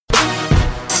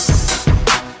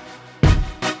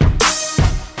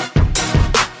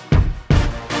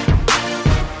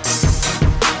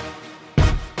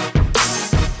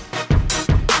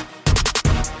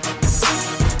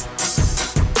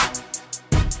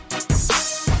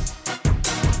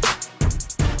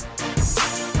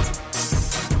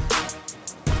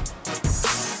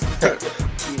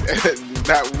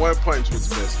Not one punch was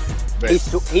missed. But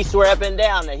He swore up and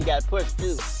down that he got pushed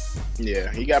too.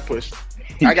 yeah, he got pushed.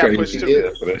 I got pushed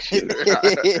too. For that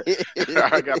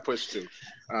shit. I got pushed too.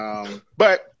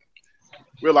 But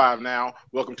we're live now.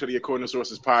 Welcome to the According to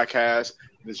Sources podcast.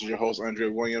 This is your host, Andre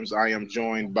Williams. I am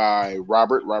joined by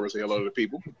Robert. Robert, say hello to the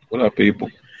people. What up, people?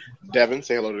 Devin,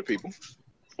 say hello to the people.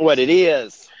 What it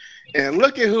is. And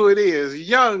look at who it is.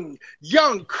 Young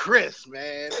Chris,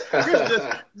 man.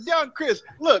 Young Chris.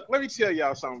 Look, let me tell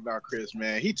y'all something about Chris,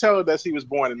 man. He told us he was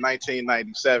born in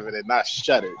 1997 and not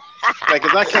shuddered. Like,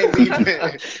 'cause I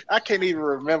can't even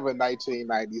remember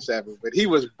 1997, but he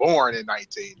was born in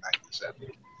 1997.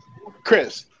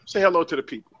 Chris, say hello to the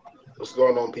people. What's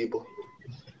going on, people?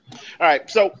 All right,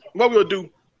 so what we'll do,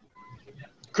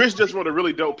 Chris just wrote a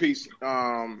really dope piece.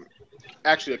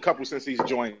 Actually, a couple since he's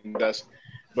joined us.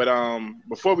 But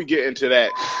before we get into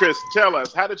that, Chris, tell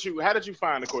us, how did you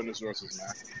find According to Sources,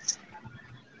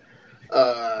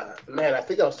 man? Man, I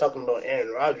think I was talking about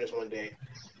Aaron Rodgers one day,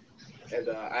 and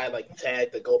I like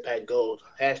tagged the Go Pack Gold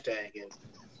hashtag, and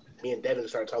me and Devin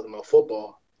started talking about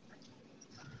football.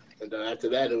 And after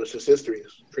that, it was just history.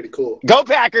 It's pretty cool. Go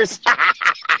Packers!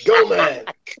 Go, man!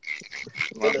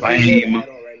 Lame.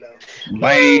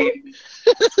 Lame.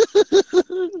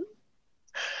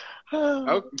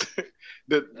 Oh,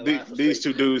 these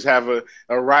two dudes have a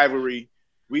rivalry.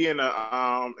 We in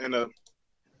a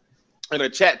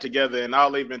chat together, and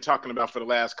all they've been talking about for the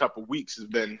last couple weeks has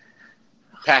been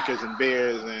Packers and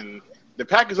Bears, and the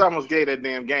Packers almost gave that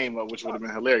damn game up, which would have been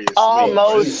hilarious.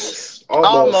 Almost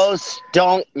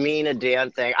don't mean a damn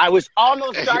thing. I was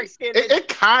almost dark-skinned. It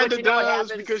kind of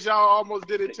does because y'all almost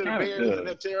did it to the Bears. Isn't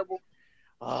that terrible?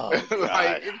 Oh,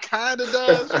 like it kind of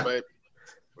does, but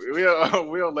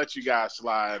we'll let you guys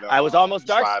slide. I was almost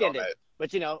dark-skinned,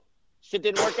 but shit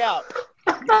didn't work out.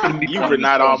 You were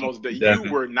not almost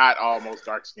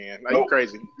dark-skinned. Like, you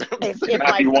crazy. Not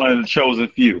be one of the chosen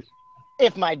few.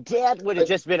 If my dad would have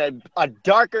just been a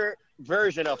darker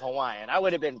version of Hawaiian, I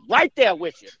would have been right there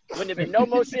with you. Wouldn't have been no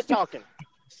more shit talking.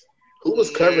 Who was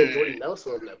covering Jordy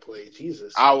Nelson on that play?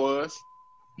 Jesus. I was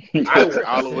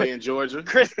all the way in Georgia.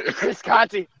 Chris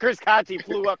Conti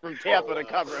flew up from Tampa to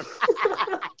cover him.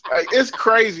 It's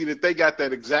crazy that they got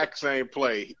that exact same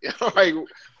play.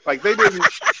 like they didn't.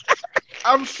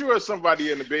 I'm sure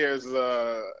somebody in the Bears in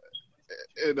the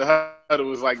huddle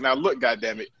was like, "Now look,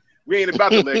 goddammit, we ain't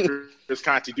about to let Chris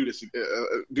Conti do this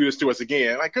to us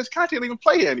again." Like, Chris Conti didn't even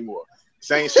play here anymore.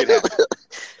 Same shit happened.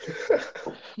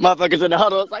 Motherfuckers in the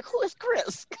huddle was like, "Who is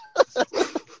Chris?"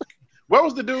 What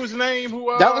was the dude's name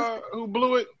who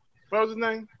blew it? What was his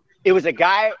name? It was a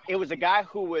guy who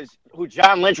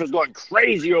John Lynch was going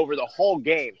crazy over the whole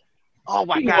game. Oh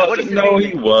my God!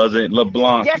 He wasn't.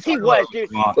 LeBlanc. Yes, he was, dude.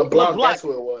 LeBlanc. That's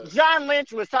what it was. John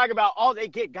Lynch was talking about, they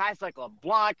get guys like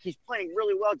LeBlanc. He's playing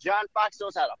really well. John Fox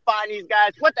knows how to find these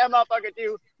guys. What that motherfucker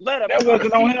do? Let him. That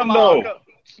wasn't on him though.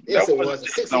 Yes, it was.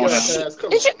 60-yard pass.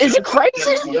 Come on. Is it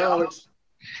crazy?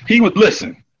 He would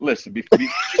listen. Before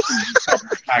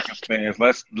Packers fans,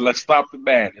 let's stop the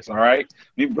badness. All right,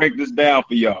 let me break this down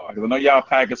for y'all because I know y'all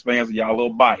Packers fans are y'all a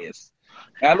little biased.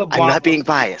 I'm not being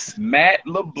biased. Matt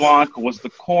LeBlanc was the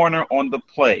corner on the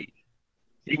play.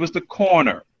 He was the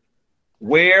corner.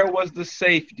 Where was the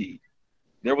safety?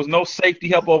 There was no safety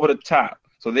help over the top.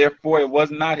 So, therefore, it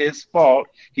was not his fault.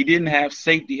 He didn't have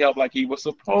safety help like he was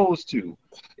supposed to.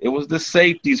 It was the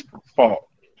safety's fault.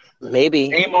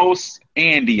 Maybe.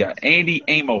 Andy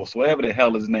Amos, whatever the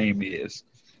hell his name is.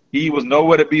 He was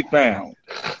nowhere to be found.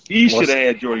 He should have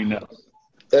had Jordy Nelson.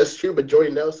 That's true, but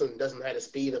Jordy Nelson doesn't have the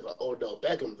speed of Odell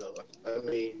Beckham, though. I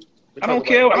mean, I don't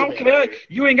care.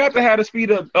 You ain't got to have the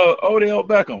speed of Odell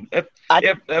Beckham. If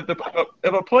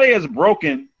a play is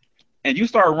broken and you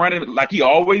start running like he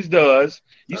always does,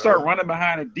 you start running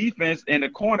behind the defense and the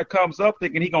corner comes up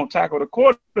thinking he's going to tackle the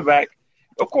quarterback,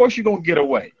 of course you're going to get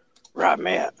away. Right,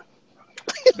 man.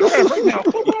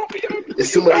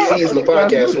 It's too much C's in the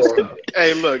podcast for him.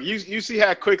 Hey, look, you see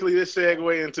how quickly this segued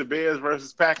into Bears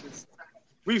versus Packers?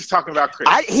 We was talking about Chris.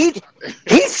 He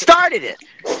started it.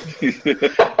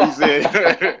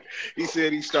 He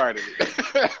said he started it.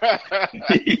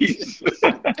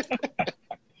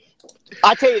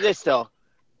 I'll tell you this though,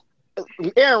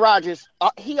 Aaron Rodgers,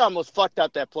 he almost fucked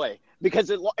up that play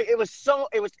because it was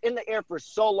in the air for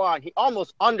so long. He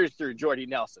almost underthrew Jordy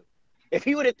Nelson. If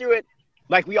he would have threw it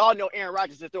like we all know Aaron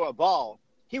Rodgers to throw a ball,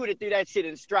 he would have threw that shit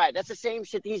in stride. That's the same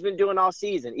shit that he's been doing all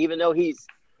season, even though he's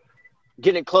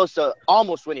getting close to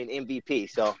almost winning MVP.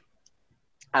 So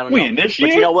I don't know. This year?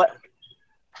 But you know what?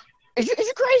 Is you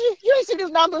crazy? You ain't seen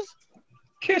his numbers.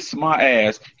 Kiss my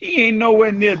ass. He ain't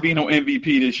nowhere near being on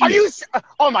MVP this year. Are you?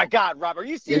 Oh my God, Rob, are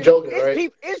you serious? You're joking,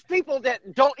 right? It's people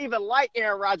that don't even like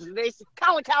Aaron Rodgers. They say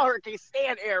Colin Cowherd can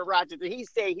stand Aaron Rodgers, and he's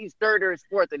saying he's third or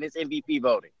fourth in his MVP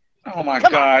voting. Oh my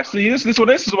God! See, this is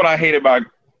what I hate about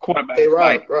quarterbacks. Hey,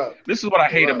 Rob. This is what I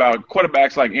hate about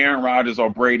quarterbacks like Aaron Rodgers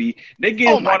or Brady. They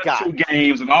get one or two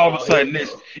games, and all of a sudden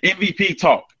this MVP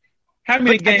talk. How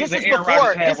many games did Aaron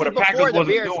Rodgers have where the Packers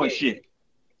wasn't doing shit?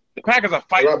 The Packers are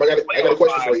fighting. Rob, I got a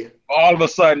question for you. All of a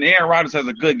sudden, Aaron Rodgers has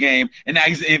a good game, and now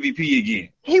he's the MVP again.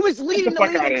 He was leading the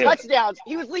league in touchdowns.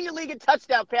 He was leading the league in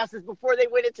touchdown passes before they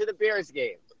went into the Bears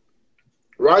game.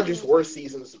 Rodgers' worst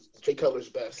season is Jay Cutler's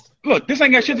best. Look, this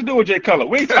ain't got shit to do with Jay Cutler.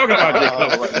 We ain't talking about Jay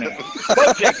Cutler right now.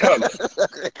 Fuck Jay Cutler.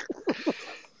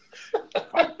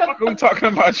 Why the fuck are we talking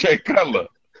about Jay Cutler?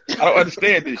 I don't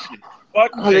understand this shit.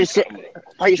 Fuck Jay Cutler.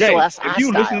 Are you Jay, so if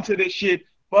you listen to this shit,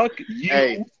 fuck you.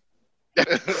 Hey. To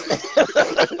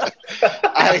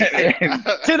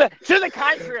the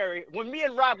contrary, when me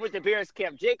and Rob went to Bears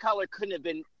camp, Jay Cutler couldn't have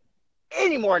been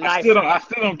any more nice. I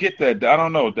still don't get that. I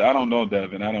don't know,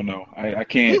 Devin. I don't know. I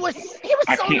can't. He was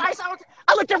so nice.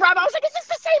 I looked at Rob. I was like, "Is this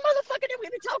the same motherfucker that we've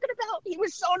been talking about?" He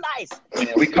was so nice.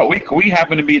 We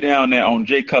happened to be down there on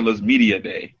Jay Cutler's media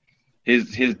day.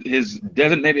 His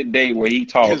designated day where he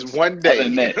talks. His one day.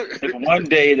 His one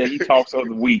day that he talks of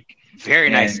the week. Very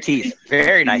nice teeth.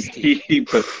 Very nice teeth.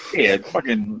 That's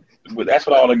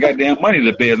what all the goddamn money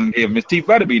the Bears gave him. His teeth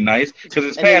better be nice because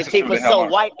his his teeth was so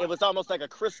white, it was almost like a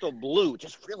crystal blue.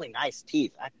 Just really nice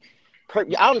teeth. I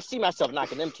don't see myself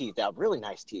knocking them teeth out. Really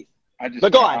nice teeth.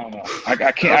 But go on. I don't know.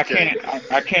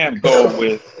 I can't go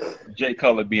with Jay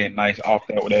Cutler being nice off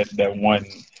that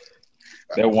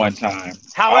one time.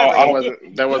 However,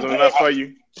 that wasn't enough for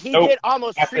you. He did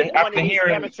almost treat one of these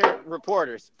amateur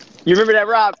reporters. You remember that,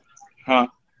 Rob? Huh?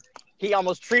 He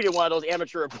almost treated one of those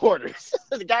amateur reporters.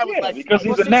 The guy was like, because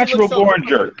he's a natural born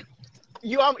jerk.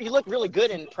 You look really good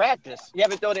in practice. You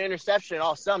haven't thrown an interception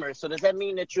all summer. So does that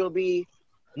mean that you'll be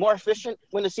more efficient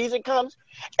when the season comes?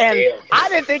 And I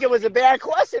didn't think it was a bad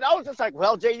question. I was just like,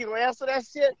 well, Jay, you gonna answer that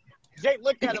shit? Jay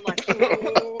looked at him like,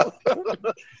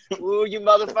 ooh, you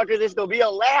motherfucker, this gonna be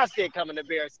your last day coming to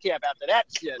Bears camp after that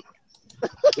shit.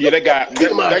 Yeah, that guy's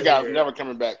never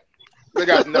coming back. That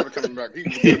guy's never coming back.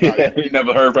 He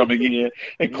never heard from him again,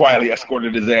 and quietly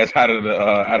escorted his ass out of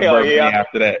Birmingham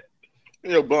after that.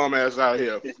 You bum ass out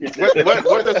here. What did they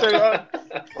say?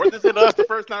 What did they say to us the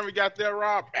first time we got there,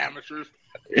 Rob? Amateurs.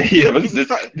 Yeah, but this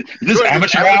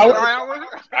amateur hour?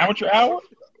 Amateur hour?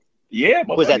 Yeah,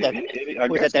 but was that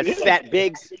Fat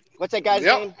Biggs? What's that guy's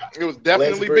name? It was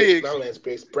definitely Biggs. Not Lance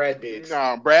Briggs, Brad Biggs.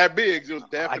 No, Brad Biggs. It was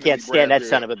definitely. I can't stand that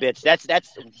son of a bitch. That's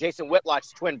Jason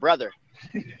Whitlock's twin brother.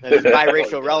 Those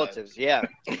biracial relatives. Yeah.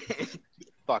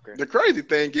 Fucker. The crazy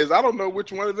thing is, I don't know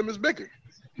which one of them is bigger.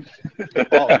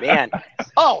 Oh man.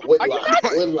 Oh,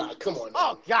 Whitlock. Come on.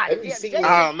 Oh God. Have you seen?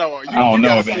 I don't know. I don't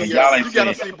know, man. Y'all ain't You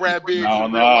gotta see Brad Biggs.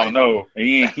 No.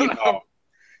 He ain't.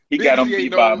 He got him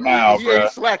beat by a mile, bro. He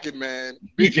ain't slacking, man.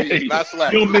 Biggie not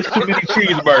slacking. You don't miss too many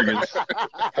cheeseburgers.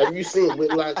 Have you seen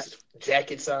Whitlock's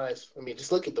jacket size? I mean,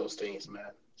 just look at those things, man.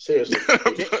 Seriously,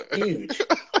 huge.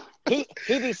 He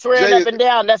be swearing up and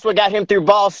down. That's what got him through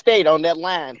Ball State on that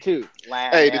line too.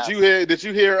 Hey, did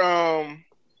you hear?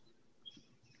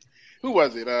 Who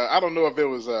was it? I don't know if it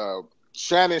was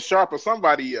Shannon Sharp or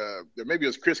somebody. Maybe it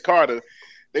was Chris Carter.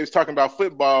 They was talking about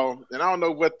football, and I don't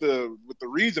know what the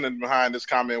reasoning behind this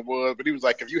comment was, but he was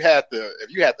like, if you had the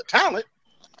talent,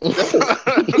 you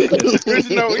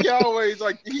know,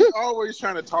 he's always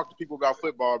trying to talk to people about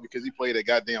football because he played at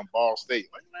goddamn Ball State.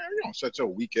 Like, man, you don't shut your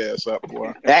weak ass up,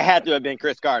 boy. That had to have been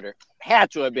Chris Carter. Had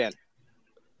to have been.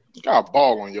 You got a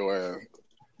ball on your ass.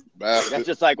 Bastard. That's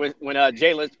just like when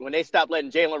they stopped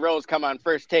letting Jalen Rose come on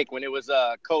First Take when it was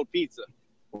cold pizza.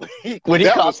 when he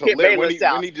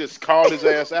just called his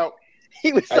ass out.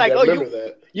 He was like,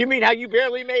 you mean how you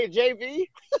barely made JV?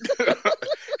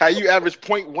 How you average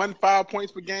 0.15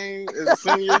 points per game as a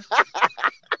senior?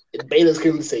 Bayless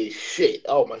couldn't say shit.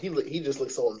 Oh my, he just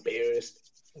looked so embarrassed.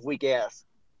 Weak ass.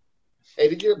 Hey,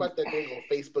 did you hear about that thing on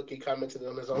Facebook? He commented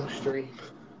on his own stream.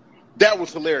 That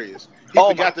was hilarious. He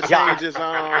forgot to change his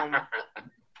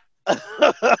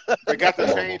forgot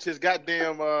to change his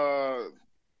goddamn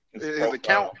his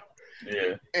account.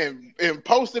 Yeah. And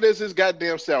posted as his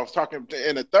goddamn self, talking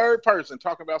in the third person,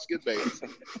 talking about Skip Bayless.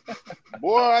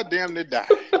 Boy, I damn near died.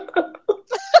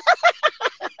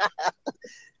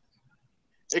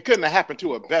 It couldn't have happened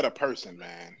to a better person,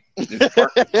 man.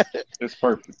 It's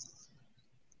perfect.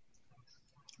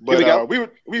 But we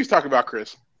was talking about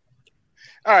Chris.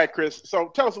 All right, Chris. So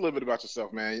tell us a little bit about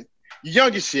yourself, man. You're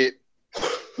young as shit.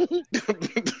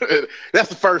 That's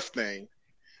the first thing.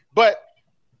 But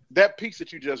that piece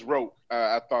that you just wrote,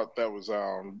 I thought that was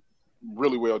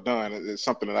really well done. It's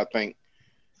something that I think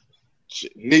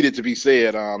needed to be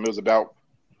said. It was about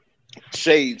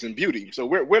shades and beauty. So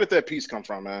where did that piece come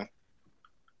from, man?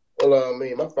 Well, I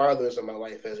mean, my father was in my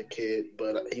life as a kid,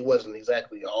 but he wasn't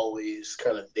exactly always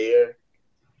kind of there.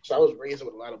 So I was raised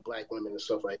with a lot of black women and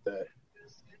stuff like that.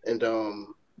 And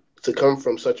to come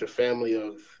from such a family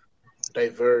of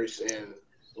diverse and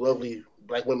lovely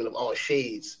black women of all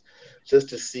shades, just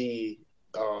to see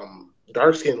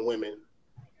dark-skinned women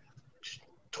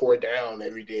tore down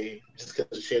every day just because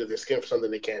of the shade of their skin for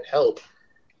something they can't help,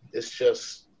 it's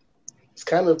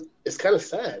kind of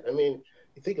sad. I mean,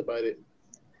 you think about it,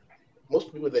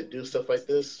 most people that do stuff like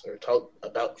this or talk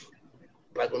about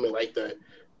black women like that,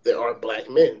 there are black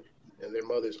men and their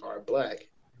mothers are black.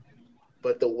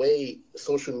 But the way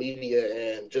social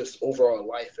media and just overall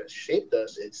life has shaped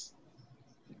us, it's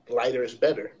lighter is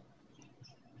better.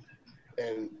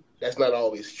 And that's not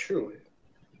always true.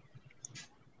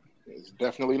 It's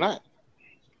definitely not.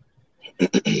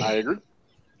 I agree. It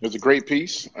was a great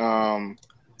piece.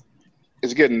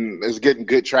 It's getting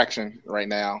good traction right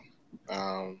now.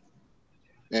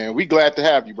 And we glad to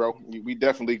have you, bro. We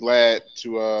definitely glad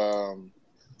to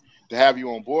have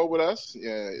you on board with us.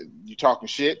 You talking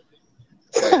shit,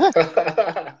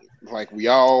 like we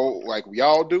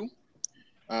all do.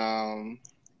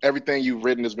 Everything you've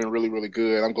written has been really, really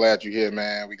good. I'm glad you're here,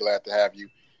 man. We glad to have you.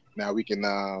 Now we can,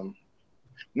 now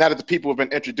that the people have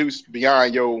been introduced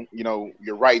beyond your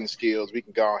writing skills, we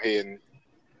can go ahead and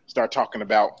start talking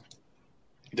about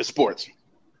the sports.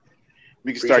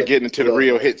 We can start getting into the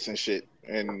real hits and shit.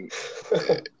 And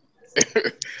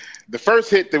the first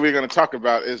hit that we're going to talk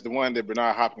about is the one that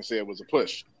Bernard Hopkins said was a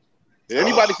push. Did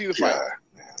anybody see the fight?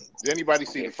 Did anybody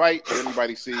see the fight? Did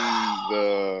anybody see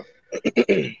the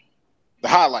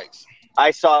highlights?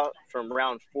 I saw from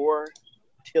round 4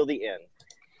 till the end.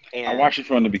 And I watched it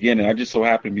from the beginning. I just so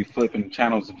happened to be flipping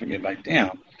channels and forget, like,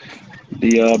 damn,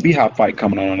 the B-Hop fight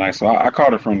coming on tonight. So I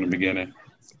caught it from the beginning.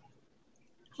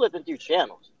 Flipping through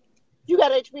channels. You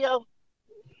got HBO?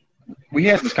 We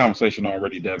had this conversation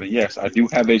already, Devin. Yes, I do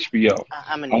have HBO.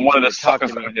 I'm one of the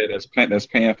suckers out here that's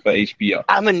paying for HBO.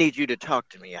 I'm going to need you to talk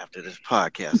to me after this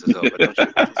podcast is over, don't you?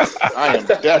 I am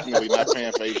definitely not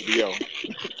paying for HBO.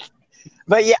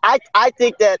 But yeah, I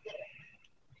think that,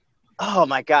 oh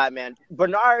my God, man.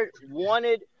 Bernard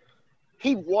wanted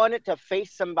to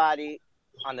face somebody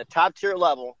on the top tier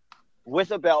level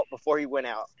with a belt before he went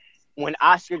out. When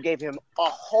Oscar gave him a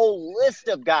whole list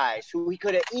of guys who he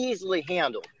could have easily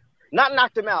handled. Not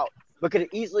knocked him out, but could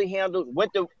have easily handled,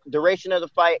 went the duration of the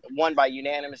fight, won by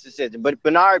unanimous decision. But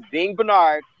Bernard, being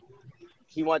Bernard,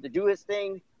 he wanted to do his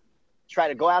thing, try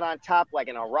to go out on top like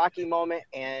in a Rocky moment,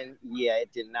 and yeah,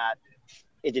 it did not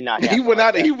happen. He went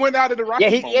out of the Rocky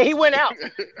moment. Yeah, he went out.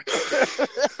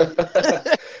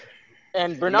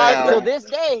 And Bernard, till this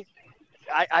day,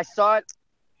 I saw it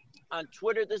on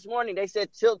Twitter this morning. They said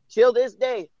till this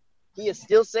day, he is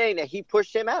still saying that he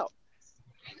pushed him out.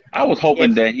 I was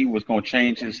hoping that he was going to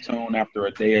change his tune after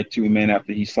a day or two, man,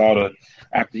 after he saw the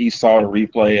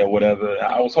replay or whatever.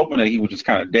 I was hoping that he was just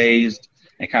kind of dazed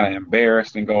and kind of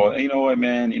embarrassed and go, you know what,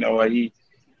 man, you know what, he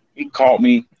caught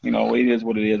me. You know, it is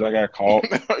what it is. I got caught.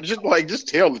 just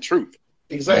tell the truth.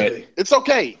 Exactly. But it's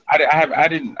okay. I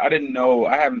didn't know.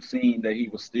 I haven't seen that he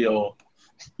was still,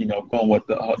 going with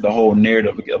the whole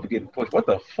narrative of getting pushed. What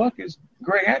the fuck is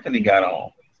Greg Anthony got on?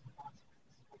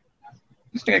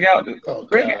 This thing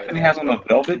Greg Anthony has on a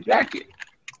velvet jacket.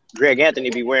 Greg Anthony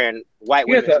be wearing white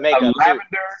women's makeup. A lavender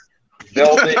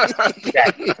velvet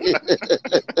jacket.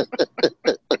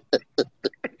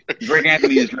 Greg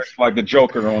Anthony is dressed like the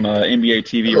Joker on NBA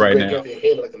TV right now.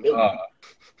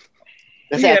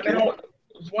 Man, I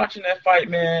was watching that fight,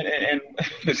 man, and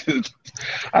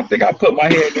I think I put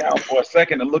my head down for a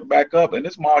second and look back up, and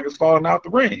this mog is falling out the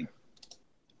ring.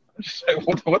 I'm just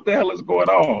like, what the hell is going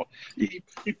on? He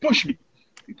pushed me.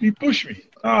 He pushed me.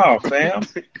 Oh, fam.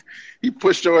 He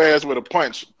pushed your ass with a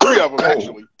punch. 3 of them,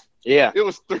 actually. Yeah. It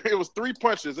was 3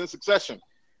 punches in succession.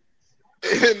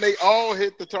 And they all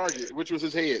hit the target, which was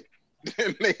his head.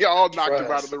 And they all knocked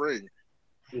him out of the ring.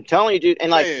 I'm telling you, dude.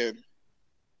 And, like, man,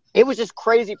 it was just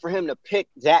crazy for him to pick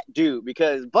that dude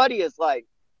because Buddy is like,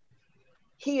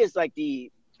 he's like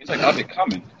up and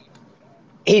coming.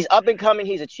 He's up and coming.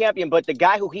 He's a champion. But the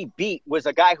guy who he beat was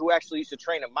a guy who actually used to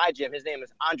train at my gym. His name is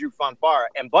Andrew Fonfara.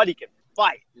 And Buddy can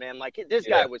fight, man. Like, this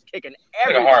guy was kicking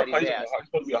everybody's ass. He's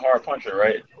supposed to be a hard puncher,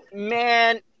 right?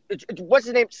 Man, what's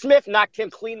his name? Smith knocked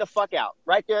him clean the fuck out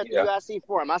right there at the UFC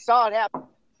Forum. I saw it happen.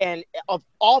 And of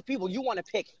all people, you want to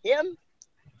pick him?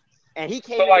 And he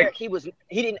came So, in like- there.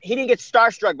 He didn't get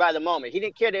starstruck by the moment. He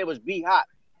didn't care that it was B Hop.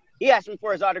 He asked him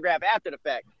for his autograph after the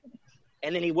fact,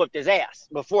 and then he whooped his ass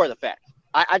before the fact.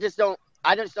 I just don't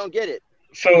get it.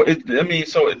 So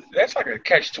that's like a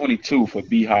catch-22 for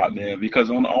B Hop, man. Because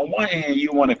on one hand,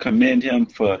 you want to commend him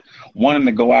for wanting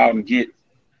to go out and get,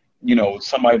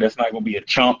 somebody that's not going to be a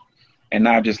chump, and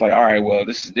not just like, all right, well,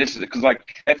 this is because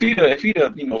like if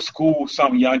he'd schooled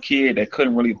some young kid that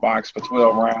couldn't really box for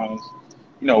 12 rounds,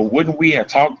 wouldn't we have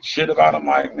talked shit about him?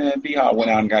 Like, man, B Hop went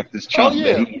out and got this chump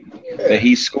that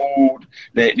he schooled,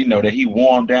 that he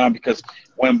wore him down. Because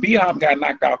when B Hop got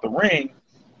knocked out the ring,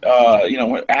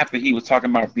 after he was talking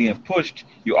about being pushed,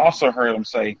 you also heard him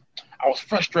say, I was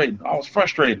frustrating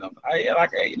him.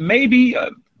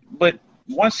 But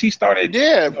once he started,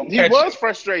 he was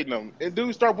frustrating him, and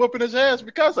dude started whooping his ass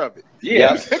because of it.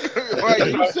 Yeah.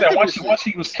 Like, once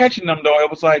he was catching them, though, it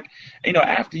was like,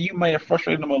 after you may have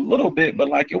frustrated him a little bit, but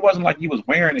like it wasn't like he was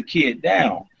wearing the kid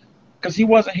down, because he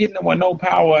wasn't hitting him with no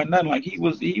power or nothing. Like he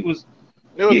was. It was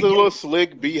the little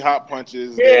slick B Hop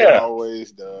punches that he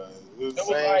always does. It was the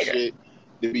same shit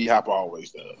that B Hop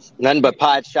always does. Nothing but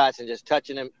pod shots and just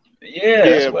touching him.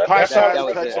 Pot shots,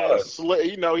 that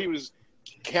touching. He was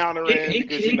countering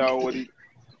because what he.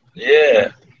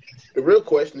 Yeah. The real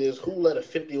question is, who let a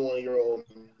 51-year-old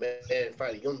man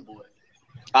fight a young boy?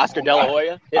 Oscar De La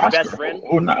Hoya, his best friend.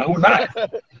 Who not?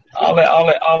 all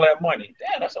that money.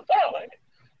 Damn, that's a foul, ain't it?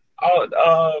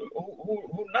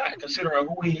 Who not, considering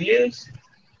who he is?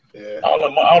 Yeah. All the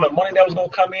money that was gonna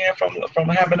come in from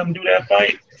having them do that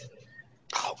fight.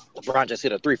 Oh, LeBron just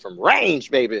hit a 3 from range,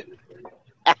 baby.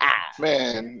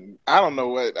 Man, I don't know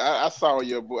what I saw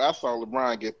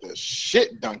LeBron get the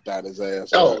shit dunked out his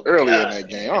ass early in that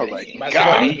game. I was like,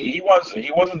 God, he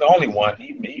wasn't the only one.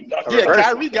 He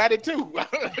Kyrie got it too.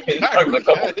 He dunked a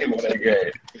couple people in that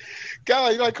game.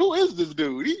 God, like, who is this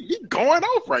dude? He going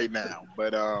off right now.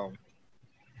 But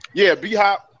B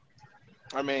Hop.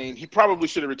 I mean, he probably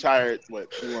should have retired.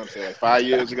 What you want to say, like 5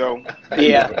 years ago?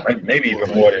 Yeah, maybe even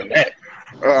more than that.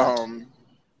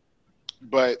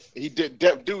 But he did.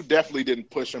 Dude definitely didn't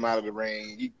push him out of the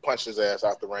ring. He punched his ass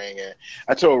out the ring. And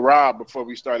I told Rob before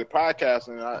we started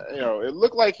podcasting, it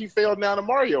looked like he fell down a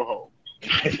Mario hole.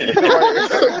 It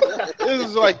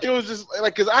was just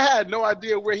because I had no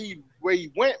idea where he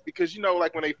went, because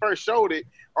like when they first showed it,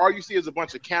 all you see is a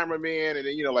bunch of cameramen and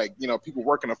then people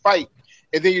working a fight,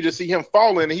 and then you just see him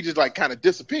falling and he just like kind of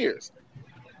disappears.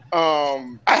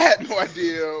 I had no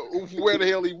idea where the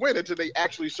hell he went until they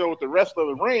actually showed the rest of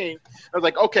the ring. I was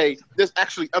like, okay, there's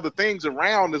actually other things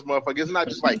around this motherfucker. It's not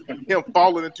just like him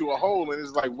falling into a hole and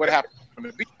it's like, what happened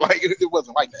to B? Like it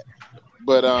wasn't like that.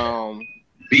 But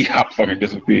B Hop fucking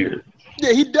disappeared.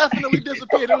 Yeah, he definitely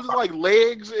disappeared. It was just like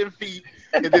legs and feet,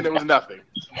 and then there was nothing.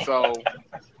 So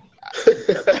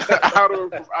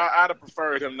I'd have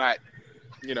preferred him not,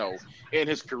 in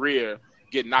his career,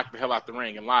 get knocked the hell out the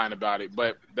ring and lying about it.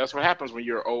 But that's what happens when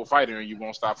you're an old fighter and you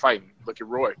won't stop fighting. Look at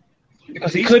Roy.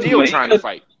 Because he's still trying to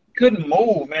fight. Couldn't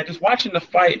move, man. Just watching the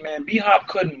fight, man. B Hop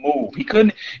couldn't move. He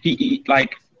couldn't. He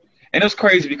and it's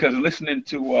crazy because listening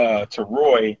to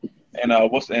Roy and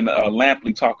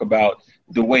Lampley talk about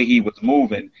the way he was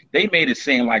moving, they made it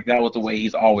seem like that was the way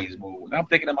he's always moved. And I'm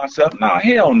thinking to myself, nah,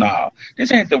 hell nah.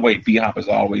 This ain't the way B Hop has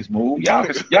always moved. Y'all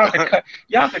can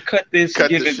cut this.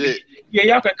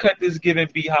 Y'all can cut this giving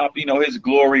B Hop, his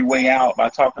glory way out by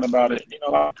talking about it.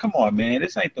 Come on, man,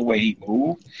 this ain't the way he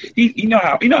moved. You know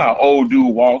how old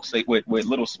dude walks with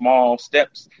little small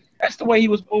steps. That's the way he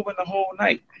was moving the whole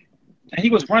night, and he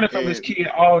was running from his kid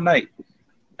all night.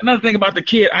 Another thing about the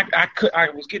kid, I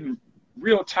was getting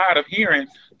real tired of hearing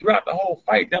throughout the whole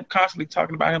fight them constantly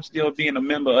talking about him still being a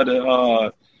member of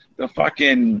the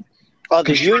fucking.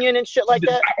 The union and shit like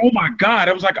that? Oh, my God.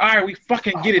 I was like, all right, we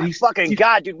fucking get it. He's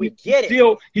God, dude, we get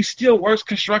it. He still works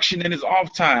construction in his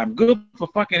off time. Good for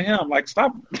fucking him. Like,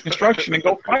 stop construction and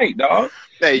go fight, dog.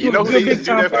 Hey, you know who they used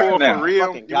to do that for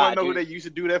real? Fucking you want to know who they used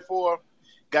to do that for?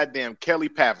 Goddamn Kelly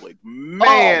Pavlik.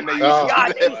 Man, they used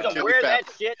to wear that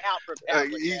shit out for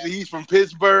Pavlik. He's from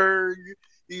Pittsburgh.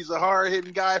 He's a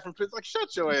hard-hitting guy from Pittsburgh. Like,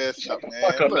 shut your ass up, man.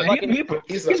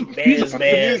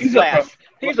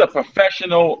 He's a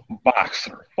professional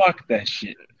boxer. Fuck that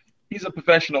shit. He's a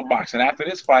professional boxer. And after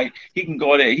this fight, he can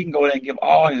go there and give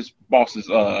all his bosses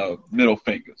middle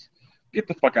fingers. Get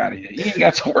the fuck out of here. He ain't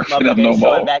got to work for them no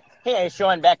more. He ain't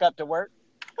showing back up to work.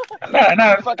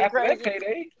 Nah, fucking crazy. That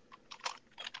payday.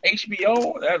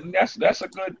 HBO, that's a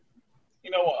good,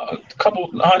 a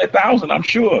couple 100,000, I'm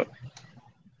sure.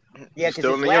 Yeah, because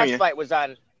his last fight was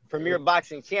on Premier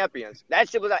Boxing Champions. That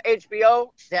shit was on HBO.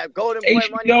 That Golden Boy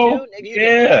money too.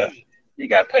 Yeah, you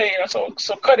got paid. So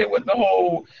cut it with the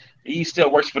whole He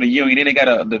still works for the union. Then they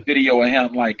got the video of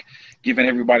him like giving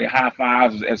everybody high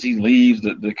fives as he leaves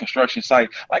the construction site.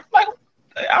 Like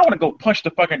I want to go punch the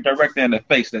fucking director in the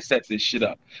face that set this shit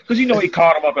up. Because he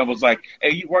called him up and was like,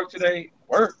 "Hey, you work today?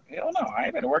 Work? Hell no, I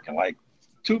ain't been working like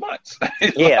 2 months.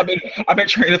 Yeah. I've been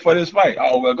training for this fight.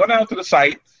 Oh well, go down to the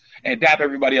site and dap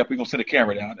everybody up. We're gonna send a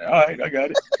camera down there. All right, I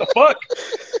got it. The fuck."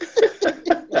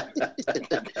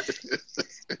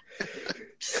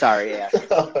 Sorry, yeah.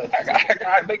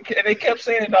 They kept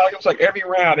saying it, dog. It was like every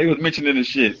round they was mentioning this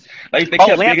shit. Like they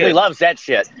Oh, Lampley loves that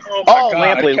shit. Oh my God.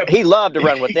 Lampley, he loved to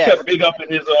run with He that. kept big up in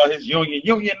his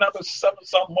union number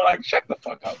something. Like, shut the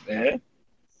fuck up, man.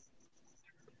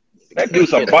 That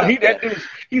dude's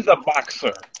he's a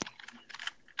boxer.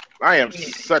 I'm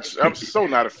so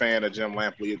not a fan of Jim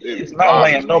Lampley. He's not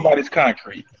laying nobody's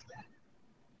concrete.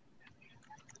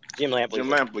 Jim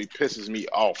Lampley pisses me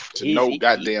off to no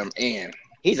goddamn end.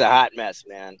 He's a hot mess,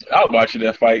 man. I was watching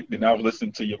that fight, and I was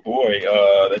listening to your boy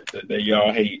that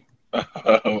y'all hate.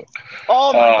 Oh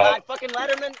my God, fucking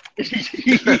Letterman.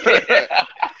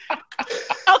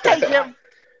 Okay, Jim.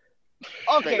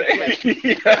 Okay,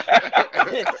 Jim.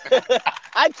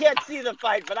 I can't see the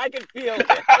fight, but I can feel it.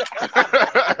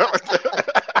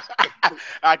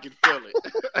 I can feel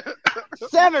it.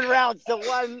 7 rounds to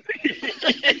 1.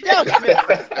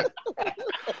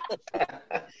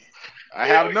 I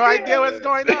have no idea what's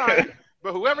going on,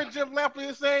 but whoever Jim Lampley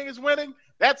is saying is winning,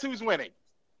 that's who's winning.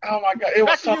 Oh my God! It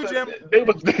was something. Jim. They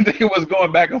was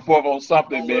going back and forth on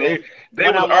something, man. They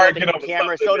was arguing on the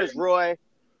camera. So does Roy.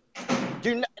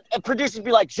 Producers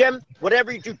be like, Jim,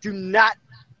 whatever you do not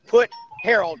put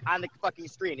Harold on the fucking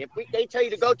screen. If they tell you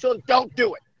to go to him, don't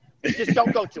do it. Just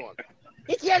don't go to him.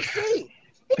 He can't see.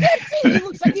 He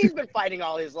looks like he's been fighting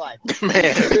all his life. Man,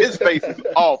 his face is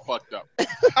all fucked up.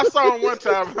 I saw him one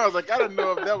time and I was like, I don't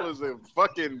know if that was a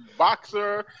fucking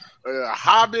boxer, a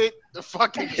hobbit, a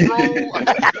fucking troll.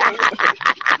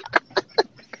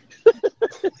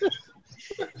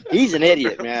 He's an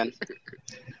idiot, man.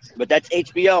 But that's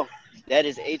HBO. That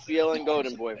is HBO and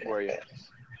Golden Boy for you.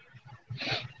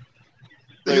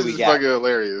 This is fucking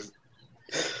hilarious.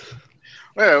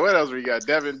 Well, what else we got?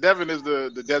 Devin is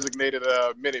the designated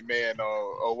minute man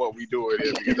on what we do it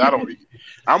is because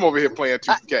I'm over here playing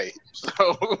 2K.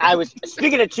 So I was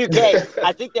speaking of 2K.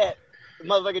 I think that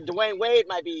motherfucker Dwayne Wade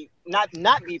might be not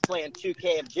be playing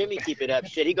 2K if Jimmy keep it up.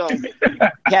 Shit, he gonna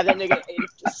have that nigga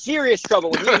in serious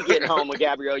trouble when he's getting home with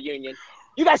Gabrielle Union.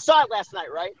 You guys saw it last night,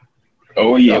 right?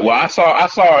 Oh yeah. Well, I saw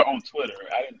it on Twitter.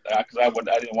 I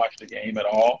didn't watch the game at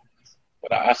all.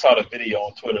 But I saw the video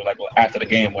on Twitter, like after the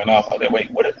game went off. I was like,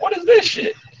 "Wait, what is this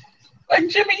shit? Like,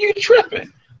 Jimmy, you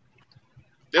tripping?"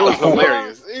 It was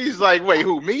hilarious. He's like, "Wait,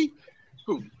 who? Me?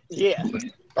 Who?" Yeah.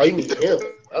 Oh, you mean him?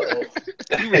 Uh-oh.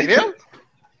 You mean him?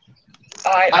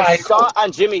 I saw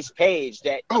on Jimmy's page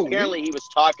that apparently he was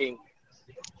talking.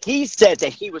 He said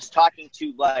that he was talking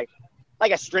to like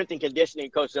a strength and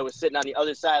conditioning coach that was sitting on the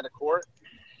other side of the court.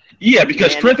 Yeah,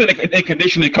 because strength and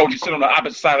conditioning coaches sit on the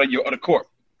opposite side of the court.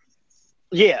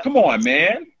 Yeah. Come on,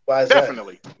 man. Why is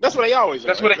Definitely. That's what they always are.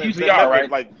 That's what they usually are, right?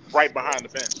 Like right behind the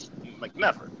bench. Like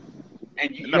never.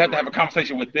 And you have to have a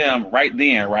conversation with them right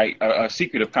then, right? A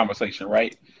secretive conversation,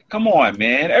 right? Come on,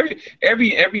 man.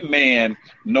 Every man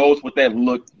knows what that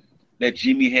look that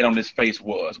Jimmy had on his face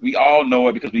was. We all know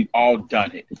it because we've all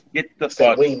done it. Get the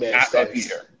fuck out of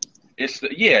here. It's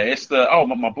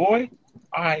my boy.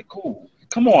 All right, cool.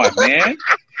 Come on, man.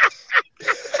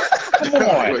 Come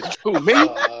on. Who, me?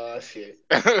 Shit.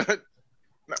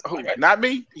 Who, not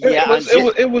me? Yeah,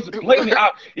 it was blatantly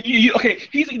out. Okay,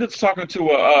 he's either talking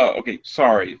to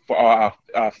sorry for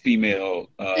our female.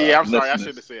 Yeah, I'm sorry. listeners. I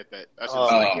should have said that.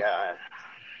 Oh my God.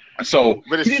 So,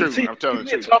 but it's true. I'm telling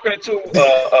you. Talking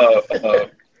to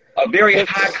a very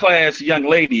high class young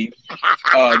lady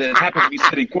that happens to be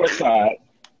sitting courtside,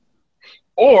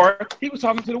 or he was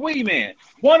talking to the wee man.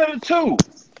 One of the two.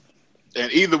 And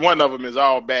either one of them is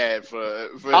all bad for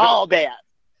all bad.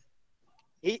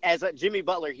 As Jimmy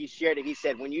Butler, he shared it. He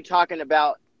said, when you're talking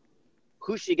about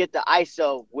who should get the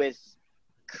ISO with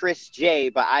Chris J,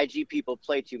 but IG people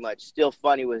play too much, still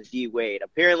funny with D Wade.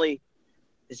 Apparently,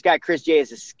 this guy Chris J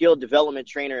is a skill development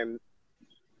trainer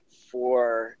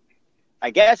for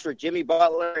Jimmy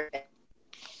Butler and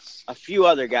a few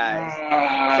other guys.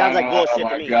 Sounds like bullshit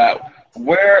to me. God.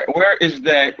 Where is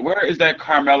that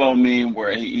Carmelo meme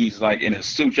where he's like in his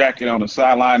suit jacket on the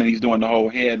sideline and he's doing the whole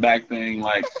head back thing?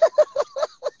 Like,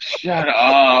 shut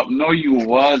up! No, you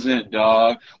wasn't,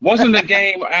 dog. Wasn't the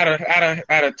game out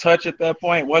of touch at that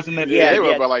point? Wasn't it? Yeah, they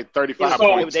were about like 35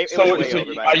 points. So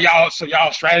y'all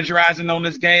strategizing on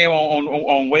this game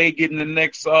on Wade getting the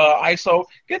next ISO?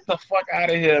 Get the fuck out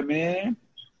of here, man.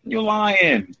 You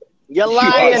lying. You're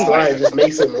Lying lying. just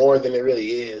makes it more than it really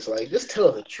is. Like, just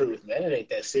tell the truth, man. It ain't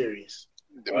that serious.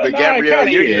 But Gabrielle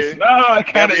Union, No, it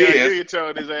kind of Gabrielle is. Union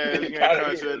told his ass he's It gonna kinda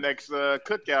come to the is. next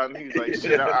cookout, and he's like,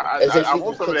 "Shit, As if I she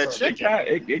want can some of that cook something.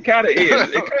 chicken." It kind of is.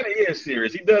 It kind of is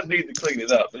serious. He does need to clean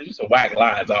it up. It's just a whack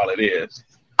lie is all it is.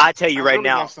 I tell you I right really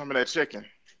now, want some of that chicken.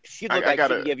 she I looked like she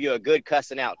gotta- can give you a good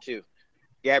cussing out too.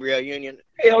 Gabrielle Union.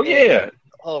 Hell yeah.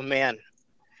 Oh man.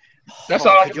 That's Oh,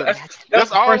 all. could you That's, imagine? That's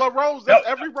the all first- her roles. That's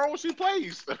every role she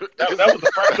plays. that was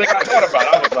the first thing I thought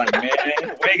about. I was like,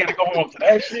 man, we ain't got to go on to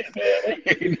that shit, man.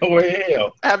 Ain't no way in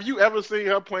hell. Have you ever seen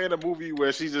her play in a movie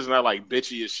where she's just not like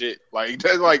bitchy as shit? Like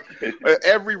that's like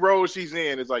every role she's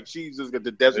in is like she's just the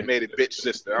designated bitch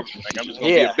sister. I'm just gonna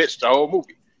Yeah. be a bitch the whole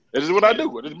movie. This is what I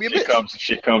do. Just be a bitch.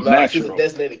 Shit comes No, she's a natural.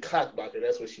 designated cockblocker.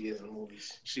 That's what she is in the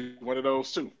movies. She's one of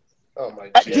those too. Oh my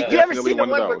Did god. you ever Definitely see the one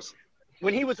one of where, those.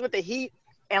 when he was with the Heat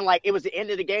and like it was the end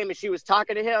of the game and she was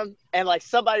talking to him and like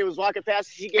somebody was walking past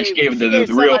and she gave the real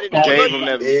somebody that phony- look Gave him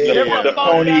like-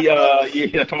 that. Yeah.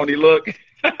 Yeah. The pony look.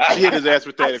 She hit his ass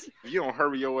with that. If you don't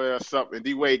hurry your ass up, and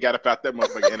D Wade got up out that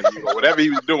motherfucking interview or whatever he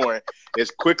was doing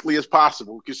as quickly as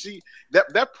possible, because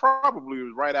that probably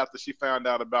was right after she found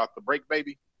out about the break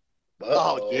baby.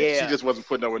 Oh, yeah. She just wasn't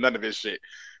putting up with none of his shit.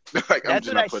 Like, I'm That's just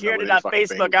when not I putting up shared with it on any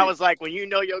fucking Facebook. thing. I was like, when you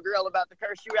know your girl about to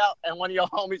curse you out and one of your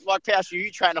homies walk past you, you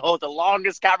trying to hold the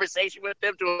longest conversation with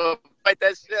them to avoid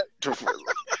that shit.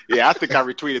 Yeah, I think I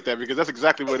retweeted that because that's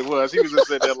exactly what it was. He was just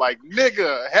sitting there like,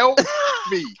 nigga, help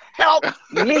me. Help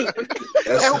me.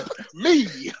 Help me.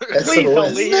 That's Please the don't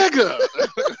West. leave. Nigga.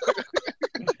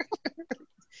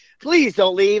 Please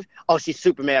don't leave. Oh, she's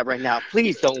super mad right now.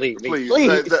 Please don't leave me. Please.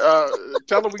 Please.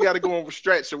 Tell them we got to go over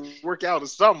stretch and work out or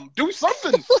something. Do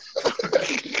something.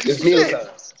 It's mealtime.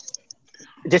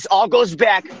 This all goes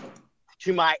back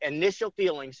to my initial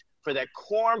feelings for that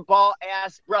cornball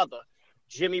ass brother,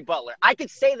 Jimmy Butler. I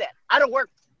could say that. I don't work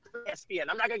for ESPN.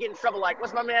 I'm not gonna get in trouble. Like,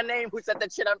 what's my man name who said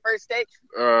that shit on first take?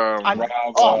 Rob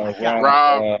Oh my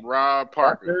God.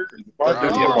 Parker. Parker.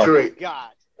 Yeah, Oh my Detroit. God.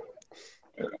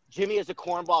 Jimmy is a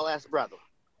cornball ass brother.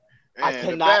 And I the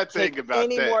cannot bad take thing about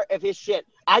any that, more of his shit.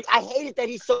 I hate it that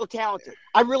he's so talented.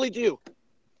 I really do.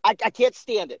 I can't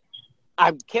stand it.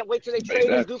 I can't wait till they trade his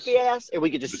That's- goofy ass and we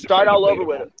can just start all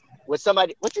over with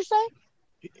somebody. What you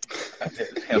say?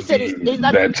 Him said he's being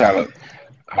not- that talent.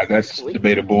 That's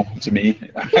debatable to me.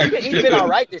 He's been all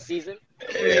right this season.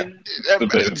 Yeah.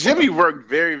 Debatable. Jimmy worked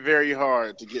very, very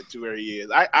hard to get to where he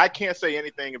is. I can't say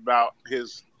anything about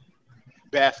his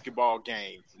basketball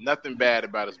game. Nothing bad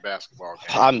about his basketball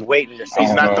game. I'm waiting to say He's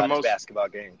something not the about his most basketball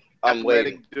game. I'm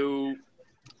Athletic waiting. dude,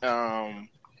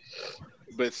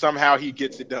 but somehow he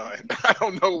gets it done. I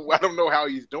don't know how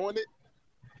he's doing it.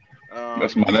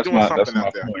 That's he's my doing something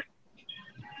out there. point.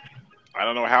 I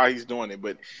don't know how he's doing it,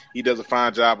 but he does a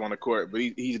fine job on the court. But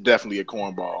he's definitely a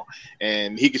cornball,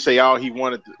 and he could say all he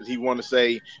wanted to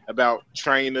say about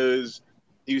trainers.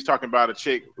 He was talking about a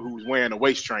chick who was wearing a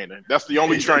waist trainer. That's the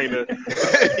only trainer.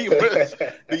 He was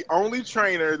the only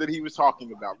trainer that he was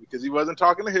talking about because he wasn't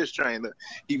talking to his trainer.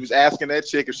 He was asking that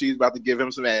chick if she was about to give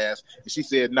him some ass, and she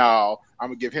said, "No, I'm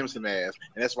gonna give him some ass."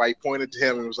 And that's why he pointed to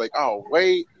him and was like, "Oh,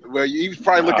 wait." Well, he was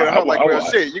probably looking at her like, "Well,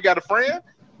 shit, you got a friend?"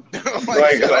 That's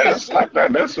fine.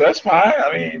 I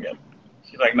mean,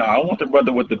 she's like, no, I want the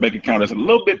brother with the bank account that's a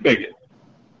little bit bigger.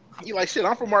 You like, shit,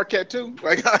 I'm from Marquette too.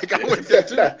 Like I went there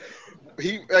too.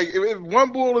 He like if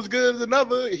one bull is good as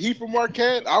another. He from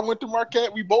Marquette. I went to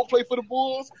Marquette. We both play for the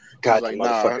Bulls. God, Like, the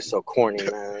motherfucker's so corny,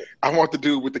 man. I want the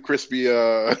dude with the crispy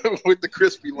with the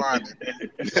crispy lining.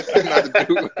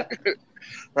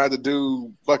 not the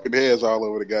dude fucking heads all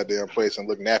over the goddamn place and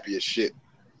look nappy as shit.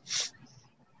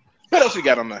 What else we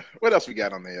got on the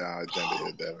agenda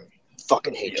here, Devin?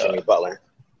 Fucking hate Jimmy Butler.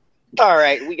 All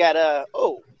right, we got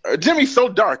Jimmy's so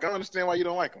dark. I don't understand why you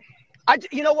don't like him.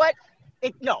 you know what?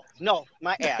 No,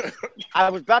 my ass. I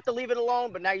was about to leave it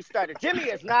alone, but now you started. Jimmy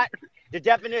is not the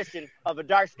definition of a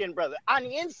dark-skinned brother. On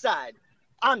the inside,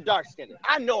 I'm dark-skinned.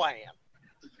 I know I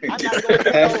am. I'm not going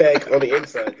to Hashtag on the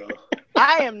inside, though.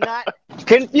 I am not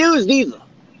confused either.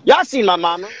 Y'all seen my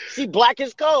mama. She black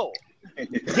as coal.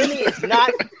 Jimmy is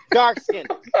not dark-skinned.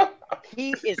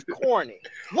 He is corny.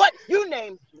 What? You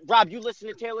name, Rob, you listen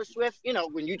to Taylor Swift? You know,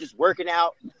 when you just working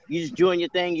out, you just doing your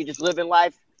thing, you just living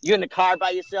life. You're in the car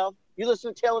by yourself. You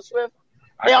listen to Taylor Swift?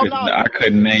 I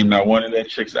couldn't name not one of that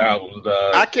chick's albums.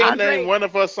 I can't Andre- name one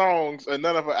of her songs or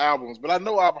none of her albums, but I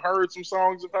know I've heard some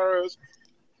songs of hers.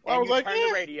 I was like, turn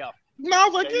the radio. No, I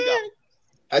was like, There you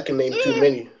yeah. I can name too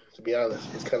many, to be honest.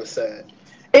 It's kind of sad.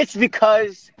 It's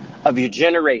because of your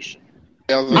generation.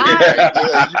 I was like,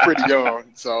 yeah, you're pretty young,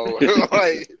 so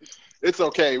like, It's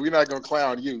okay. We're not gonna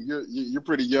clown you. You're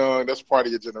pretty young. That's part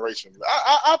of your generation.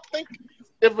 I think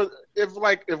if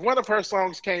one of her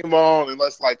songs came on, and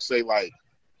let's say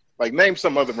name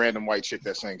some other random white chick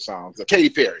that sings songs. Katy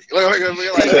Perry.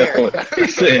 He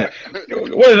said,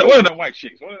 what are the white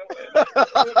chicks?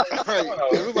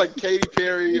 It was like Katy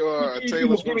Perry or a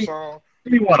Taylor Swift song.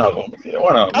 Give me one of them. Yeah,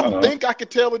 one of them. I think I could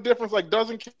tell the difference. Like,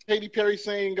 doesn't Katy Perry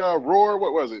sing "Roar"?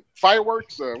 What was it?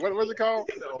 Fireworks? What was it called?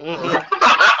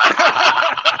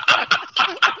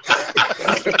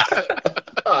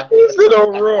 Is it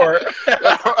a roar?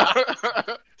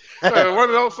 One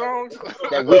of those songs.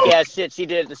 That weak ass shit she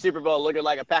did at the Super Bowl, looking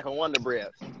like a pack of Wonder Bread.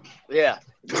 Yeah.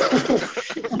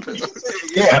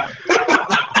 Yeah.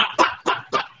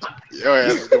 Your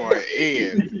ass is going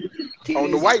in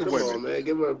on the white Come women. on, man,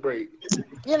 give her a break.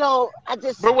 You know, I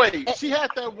just. But wait, she had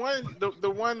that one. The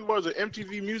one was it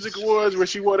MTV Music Awards where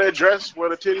she wore that dress where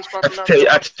the titties popping out.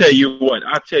 I tell you what.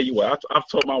 I've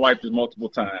told my wife this multiple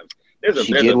times.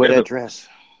 She did wear that dress.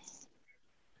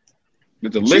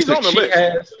 There's a list that she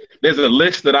has. There's a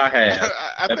list that I have.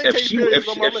 I think if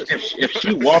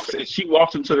she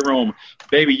walks into the room,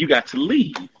 baby, you got to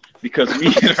leave because me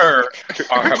and her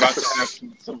are about to have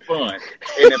some fun.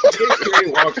 And if Katy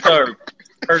Perry walks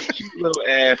her cute little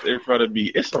ass in front of me,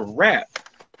 it's a wrap.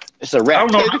 It's a wrap.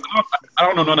 I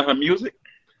don't know none of her music.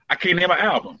 I can't name an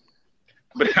album,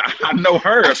 but I know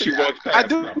her if she walks past. I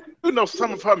do know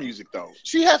some of her music though.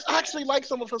 She has actually liked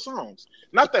some of her songs.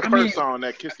 Not that first song,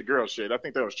 that "Kiss the Girl" shit. I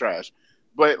think that was trash.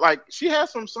 But like, she has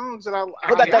some songs that I.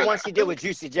 What about that one she did with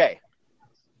Juicy J?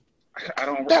 I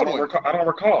don't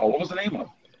recall. What was the name of it?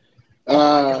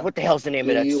 What the hell's the name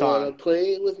of that You song? wanna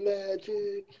play with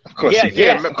magic? Of course he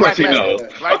knows. Of course he knows.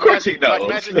 Black Of course he knows.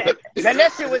 Magic. Man,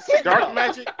 that shit was hit. Dark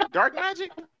Magic. Dark Magic.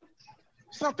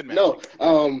 Something. No.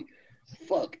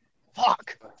 Fuck.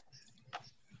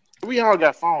 We all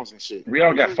got phones and shit. We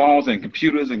all got phones and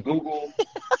computers and Google.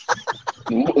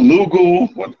 Google.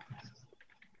 What?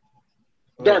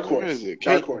 Dark What Horse. is it?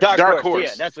 Dark Horse.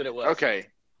 Yeah, that's what it was. Okay.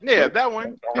 Yeah, that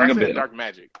one. Ring a bell. Dark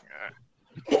Magic.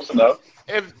 Close enough.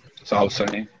 If It's all the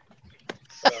same.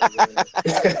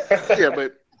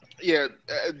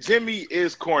 Jimmy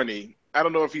is corny. I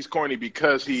don't know if he's corny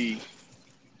because he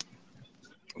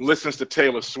listens to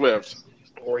Taylor Swift,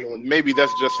 or maybe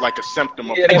that's just like a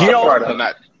symptom of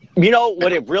not. You know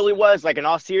what it really was? Like, in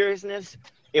all seriousness,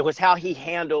 it was how he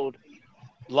handled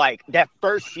like that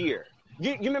first year.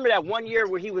 You remember that one year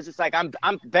where he was just like, I'm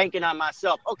banking on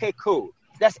myself. Okay, cool.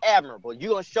 That's admirable.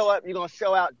 You're going to show up. You're going to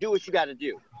show out. Do what you got to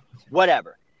do.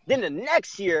 Whatever. Then the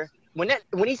next year, when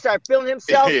he started feeling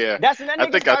himself, that's when that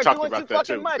nigga started doing too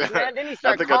fucking much, man. Then he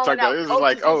started calling out coaches. It was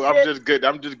like, I'm just good.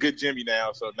 I'm just good Jimmy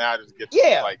now. So now I just get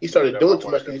like, he started doing too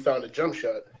much when he found a jump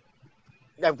shot.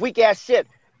 That weak ass shit.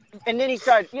 And then he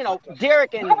started,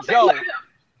 Derek and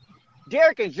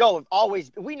Joe have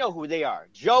always, we know who they are.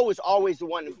 Joe is always the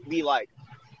one to be like,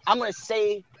 I'm going to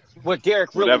say what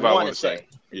Derek really wants to say.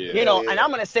 And I'm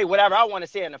going to say whatever I want to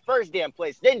say in the first damn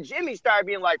place. Then Jimmy started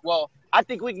being like, well, I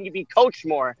think we can be coached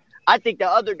more. I think the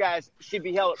other guys should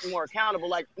be held more accountable.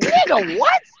 Like, nigga,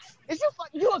 what?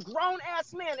 You a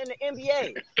grown-ass man in the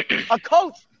NBA. A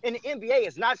coach in the NBA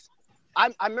is not...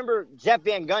 I remember Jeff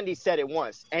Van Gundy said it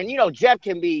once. And, Jeff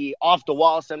can be off the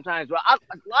wall sometimes. But a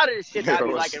lot of this shit I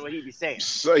be liking what he be saying.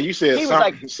 So you said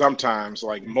sometimes,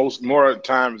 like more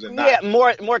times than not.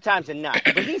 Yeah, more times than not.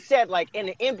 But he said, like, in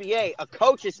the NBA, a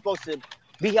coach is supposed to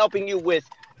be helping you with,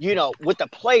 with the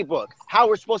playbook, how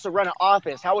we're supposed to run an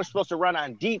offense, how we're supposed to run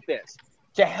on defense,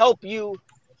 to help you,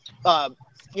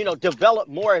 develop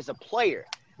more as a player.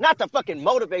 Not to fucking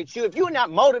motivate you. If you're not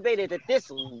motivated at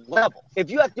this level, if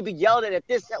you have to be yelled at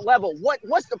this level,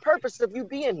 what's the purpose of you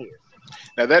being here?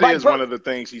 Now, that is one of the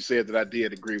things he said that I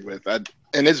did agree with. And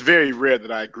it's very rare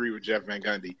that I agree with Jeff Van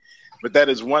Gundy. But that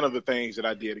is one of the things that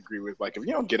I did agree with. Like, if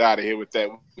you don't get out of here with that,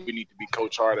 we need to be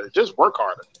coach harder. Just work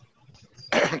harder.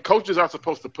 Coaches are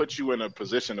supposed to put you in a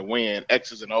position to win,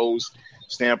 X's and O's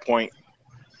standpoint.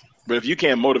 But if you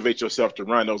can't motivate yourself to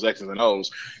run those X's and O's,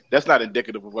 that's not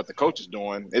indicative of what the coach is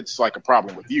doing. It's like a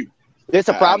problem with you. It's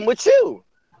a problem with you.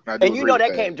 And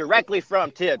that came directly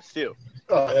from Tibbs, too.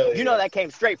 That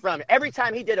came straight from him. Every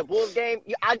time he did a Bulls game,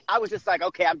 I was just like,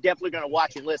 okay, I'm definitely going to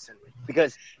watch and listen.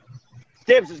 Because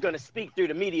Tibbs is going to speak through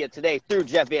the media today through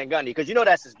Jeff Van Gundy. Because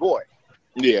that's his boy.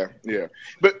 Yeah.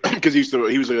 But because he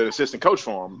was an assistant coach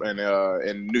for him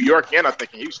in New York and I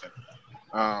think in Houston.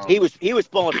 He was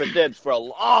pulling for Tibbs for a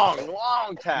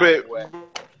long time.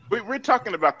 But we're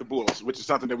talking about the Bulls, which is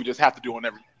something that we just have to do on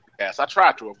every podcast. I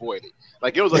tried to avoid it.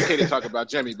 Like, it was okay to talk about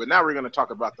Jimmy, but now we're going to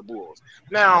talk about the Bulls.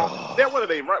 Now, what are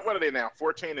they now?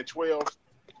 14-12.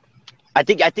 I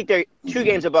think they're 2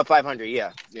 games above 500.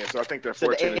 Yeah. Yeah, so I think they're So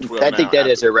 14 and 12 I think now that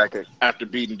is their record. after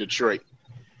beating Detroit.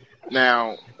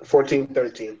 Now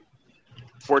 14-13.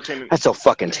 14. That's so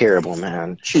fucking terrible,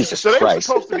 man. Jesus So they were Christ.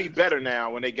 supposed to be better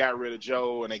now when they got rid of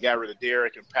Joe and they got rid of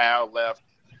Derek and Powell left.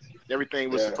 Everything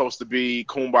was supposed to be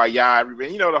kumbaya.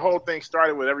 Everybody, the whole thing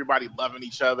started with everybody loving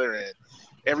each other and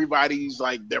everybody's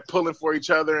like they're pulling for each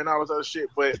other and all this other shit.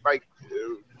 But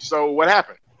so what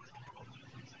happened?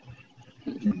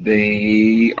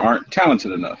 They aren't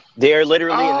talented enough. They're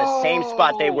literally in the same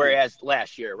spot they were as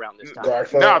last year around this time.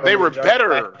 No, they were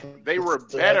better. They were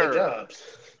better.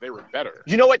 They were better.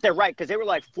 You know what? They're right because they were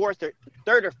like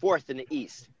third or fourth in the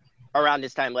East around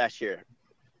this time last year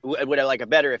with a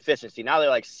better efficiency. Now they're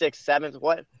like 6th, 7th.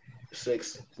 What?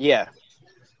 6th. Yeah.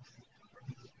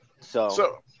 So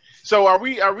are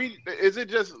we? Is it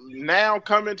just now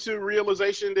coming to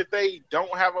realization that they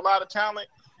don't have a lot of talent?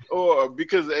 Or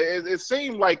because it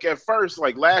seemed like at first,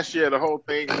 like last year, the whole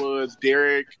thing was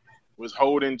Derek was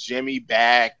holding Jimmy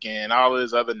back and all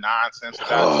this other nonsense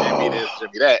about Jimmy this,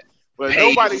 Jimmy that. But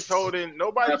nobody's holding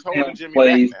Jimmy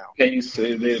back now. Pace,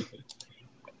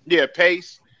 yeah,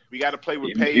 Pace. We got to play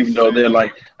with Pace. Even though they're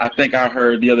like, I think I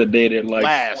heard the other day they're like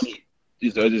last. 20,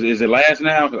 is it last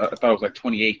now? I thought it was like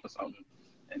 28th or something,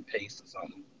 and Pace or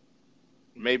something.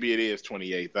 Maybe it is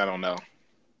 28th. I don't know.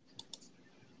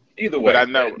 Either way, but I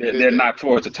know they're not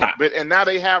towards the top. And now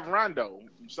they have Rondo,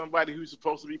 somebody who's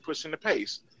supposed to be pushing the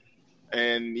pace.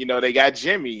 And they got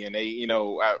Jimmy, and they, I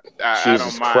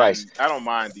don't mind. Christ. I don't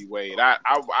mind D Wade. I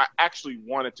actually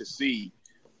wanted to see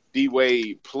D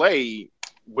Wade play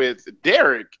with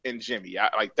Derek and Jimmy.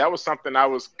 That was something I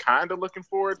was kind of looking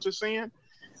forward to seeing.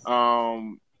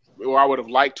 Or I would have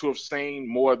liked to have seen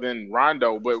more than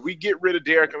Rondo. But we get rid of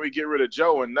Derek and we get rid of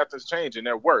Joe, and nothing's changing.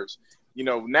 They're worse.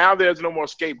 Now there's no more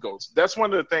scapegoats. That's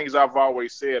one of the things I've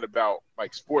always said about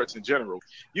sports in general.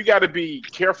 You got to be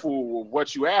careful with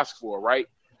what you ask for, right?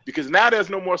 Because now there's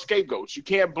no more scapegoats. You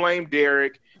can't blame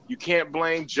Derek. You can't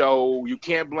blame Joe. You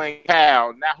can't blame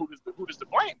Powell. Now who does the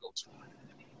blame go to?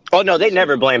 Oh no, they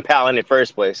never blamed Powell in the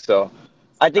first place. So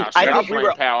I think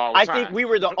we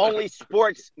were the only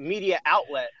sports media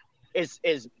outlet is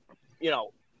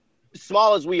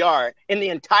small as we are in the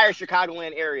entire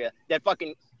Chicagoland area that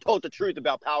fucking told the truth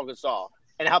about Pau Gasol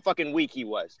and how fucking weak he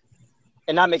was,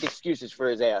 and not make excuses for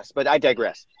his ass. But I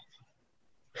digress.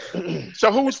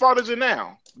 So whose fault is it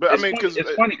now? But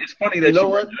it's funny that you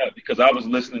brought it up because I was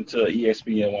listening to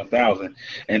ESPN 1000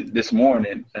 and this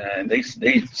morning, and they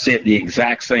said the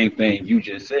exact same thing you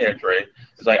just said, Dre.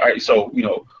 It's like, all right, so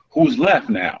who's left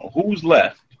now? Who's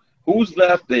left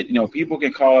that people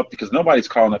can call up, because nobody's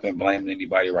calling up and blaming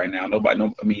anybody right now. I don't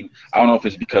know if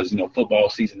it's because football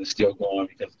season is still going,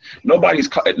 because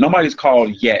nobody's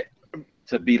called yet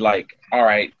to be like, all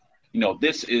right,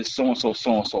 this is so and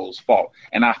so's fault.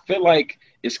 And I feel like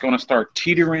it's going to start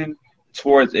teetering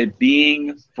towards it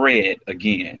being Fred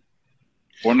again.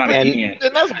 Or not again.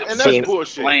 And that's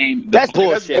bullshit. That's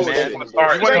bullshit, man. It's going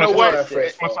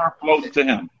to start floating to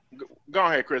him. Go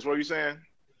ahead, Chris. What are you saying?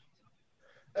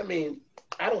 I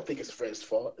don't think it's Fred's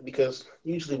fault, because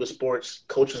usually with sports,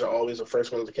 coaches are always the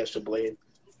first ones to catch the blame.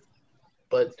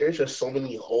 But there's just so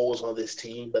many holes on this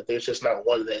team that there's just not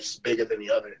one that's bigger than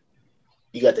the other.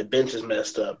 You got the benches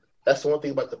messed up. That's the one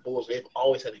thing about the Bulls. They've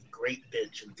always had a great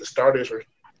bench. And if the starters were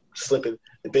slipping,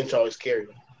 the bench always carried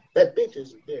them. That bench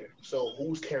isn't there. So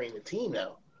who's carrying the team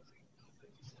now?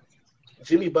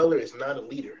 Jimmy Butler is not a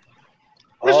leader.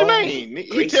 What you mean?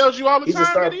 He tells you all the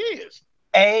time that he is.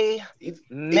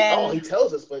 Amen. He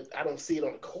tells us, but I don't see it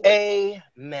on the court.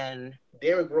 Amen.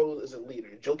 Derrick Rose is a leader.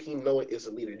 Joakim Noah is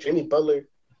a leader. Jimmy Butler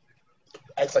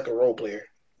acts like a role player.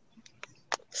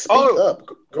 Speak up.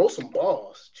 Grow some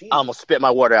balls. Jeez. I almost spit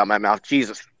my water out my mouth.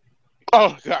 Jesus.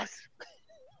 Oh, God.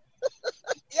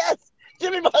 Yes.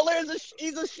 Jimmy Butler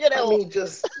he's a shithole.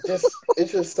 Just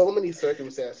it's just so many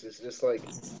circumstances, just like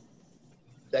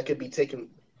that could be taken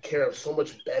care of so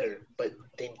much better, but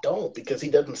they don't, because he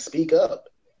doesn't speak up.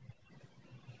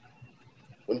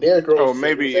 When Derrick Rose,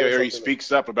 he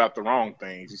speaks up about the wrong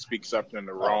things. He speaks up in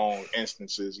the wrong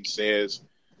instances. He says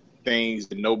things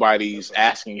that nobody's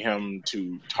asking him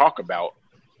to talk about.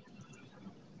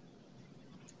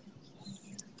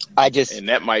 And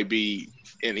that might be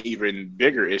an even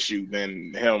bigger issue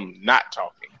than him not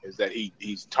talking, is that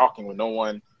he's talking when no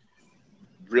one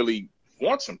really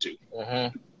wants him to.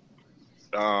 Mm-hmm.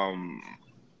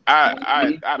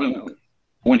 I don't know.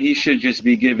 When he should just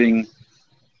be giving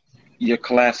your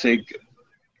classic,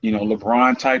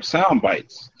 LeBron type sound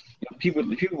bites. People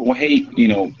will hate,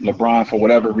 LeBron for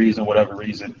whatever reason.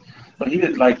 But he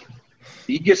did,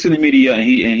 he gets in the media and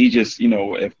he just, you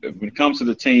know, if when it comes to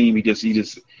the team, he gives you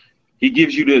he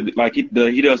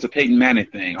does the Peyton Manning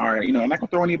thing. All right, you know, I'm not gonna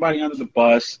throw anybody under the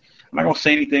bus. I'm not gonna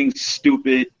say anything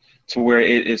stupid to where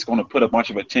it's gonna put a bunch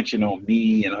of attention on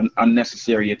me and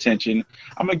unnecessary attention.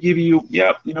 I'm gonna give you,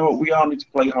 you know, we all need to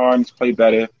play hard, need to play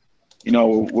better. You know,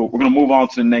 we're gonna move on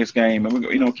to the next game, and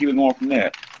we're, you know, keep it going from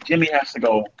there. Jimmy has to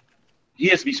go. He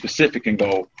has to be specific and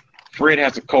go. Fred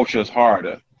has to coach us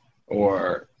harder,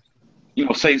 or, you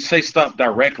know, say stuff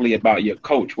directly about your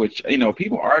coach, which, you know,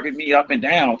 people argue me up and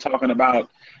down talking about,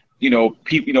 you know,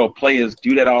 people, you know, players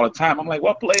do that all the time. I'm like,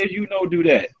 what players you know do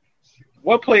that?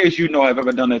 What players you know have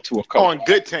ever done that to a coach? On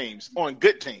good teams.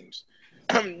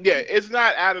 Yeah, it's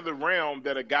not out of the realm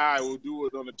that a guy will do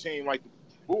it on a team like the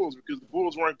Bulls because the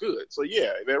Bulls weren't good. So,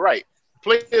 yeah, they're right.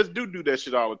 Players do that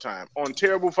shit all the time on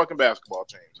terrible fucking basketball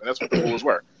teams. And that's what the Bulls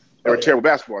were. They were a terrible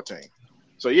basketball team.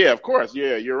 So, yeah, of course.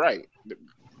 Yeah, you're right.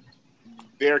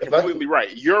 They're completely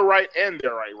right. You're right and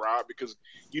they're right, Rob, because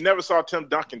you never saw Tim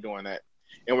Duncan doing that.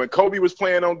 And when Kobe was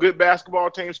playing on good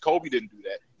basketball teams, Kobe didn't do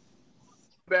that.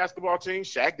 Basketball team,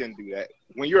 Shaq didn't do that.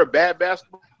 When you're a bad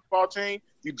basketball team,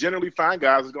 you generally find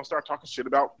guys that's going to start talking shit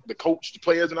about the coach, the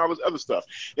players, and all this other stuff.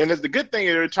 And it's the good thing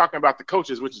they're talking about the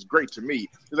coaches, which is great to me.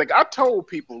 It's like I told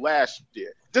people last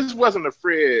year, this wasn't a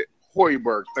Fred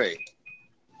Hoiberg thing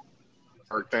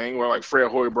where like Fred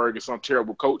Hoiberg is some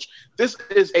terrible coach. This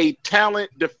is a talent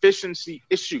deficiency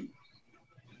issue.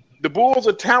 The Bulls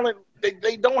are talent.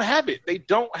 They don't have it. They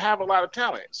don't have a lot of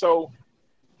talent. So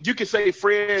you could say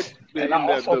Fred and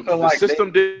the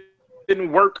system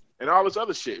didn't work and all this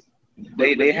other shit.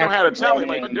 They don't have the talent.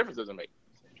 Like, what difference does it make?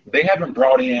 They haven't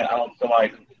brought in, I don't feel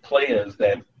like, players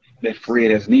that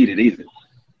Fred has needed either.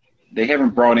 They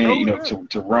haven't brought in, you know,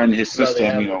 to run his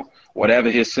system, you know,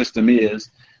 whatever his system is.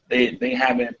 They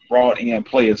haven't brought in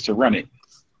players to run it.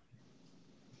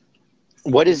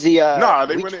 What is the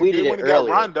they went and got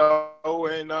Rondo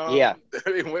and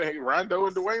they went Rondo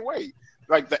and Dwayne Wade.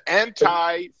 Like the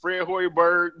anti-Fred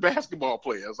Hoiberg basketball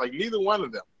players. Like neither one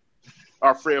of them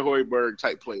are Fred Hoiberg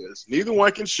type players. Neither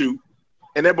one can shoot,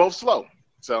 and they're both slow.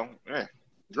 So,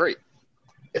 great.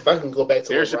 If I can go back to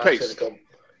there's what your Rob pace. said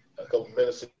a couple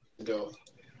minutes ago,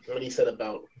 when he said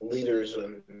about leaders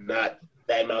and not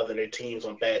bad-mouthing their teams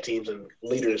on bad teams and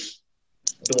leaders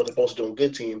doing what they're supposed to do on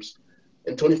good teams.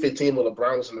 In 2015, when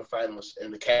LeBron was in the finals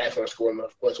and the Cavs weren't scoring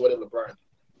enough points, what did LeBron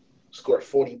score?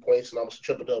 40 points and almost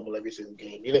triple-double every single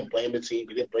game. He didn't blame the team.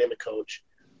 He didn't blame the coach.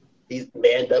 He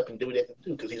manned up and did what he had to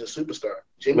do because he's a superstar.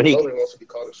 Jimmy Butler wants to be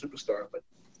called a superstar, but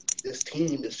this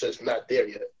team is just not there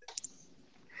yet.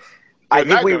 I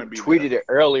think we tweeted it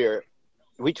earlier.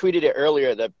 We tweeted it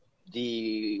earlier that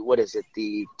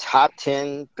the top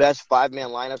 10 best 5-man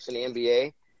lineups in the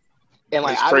NBA. And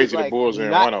like, it's crazy the Bulls are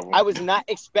in one of them. I was not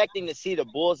expecting to see the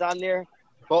Bulls on there,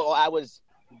 but what I was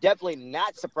definitely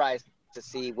not surprised to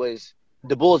see was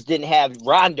the Bulls didn't have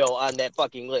Rondo on that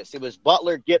fucking list. It was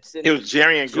Butler, Gibson, it was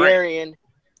Jarian,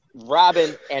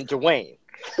 Robin, and Dwayne.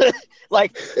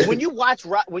 Like when you watch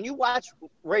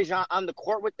Rajon on the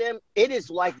court with them, it is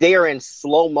like they are in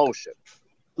slow motion.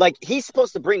 Like he's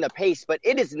supposed to bring the pace, but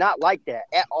it is not like that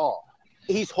at all.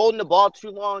 He's holding the ball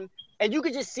too long, and you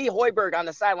could just see Hoiberg on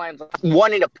the sidelines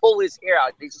wanting to pull his hair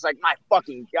out. He's just like, my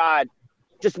fucking God,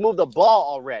 just move the ball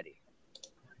already.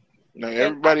 Now,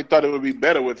 everybody thought it would be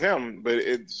better with him, but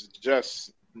it's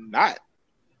just not.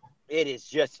 It is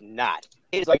just not.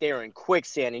 It's like they're in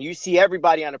quicksand, and you see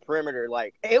everybody on the perimeter.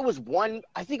 Like I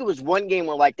think it was one game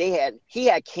where like he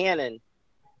had Cannon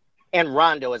and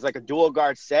Rondo as like a dual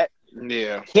guard set.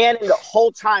 Yeah. Cannon the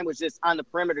whole time was just on the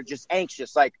perimeter, just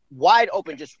anxious, like wide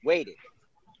open, just waiting.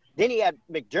 Then he had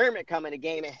McDermott come in the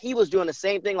game, and he was doing the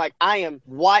same thing. Like, I am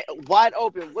wide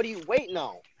open. What are you waiting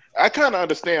on? I kind of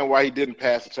understand why he didn't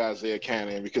pass it to Isaiah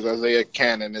Cannon, because Isaiah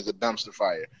Cannon is a dumpster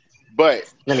fire.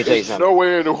 But let me tell you something.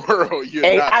 Nowhere in the world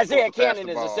Isaiah Cannon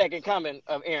is the second coming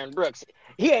of Aaron Brooks.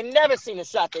 He ain't never seen a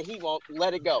shot that he won't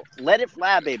let it go. Let it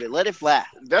fly, baby. Let it fly.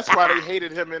 That's why they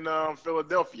hated him in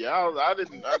Philadelphia. I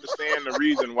didn't understand the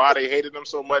reason why they hated him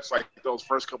so much. Like those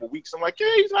first couple weeks, I'm like,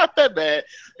 yeah, he's not that bad.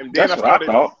 And then that's I started.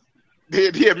 What I thought.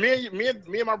 Yeah, me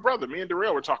and my brother, me and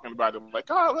Darrell were talking about him. Like,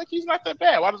 he's not that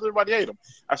bad. Why does everybody hate him?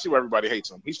 I see why everybody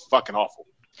hates him. He's fucking awful.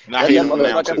 And I hate him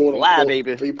now too. Fly,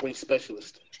 baby. 3-point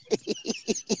specialist.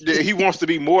 He wants to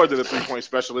be more than a 3-point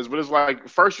specialist, but it's like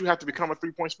first you have to become a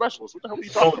 3-point specialist. What the hell are you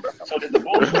talking about? So did the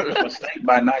Bulls make a mistake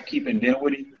by not keeping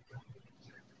Dinwiddie?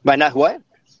 By not what?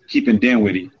 Keeping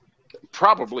Dinwiddie.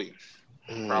 Probably.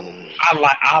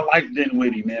 I like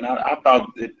Dinwiddie, man. I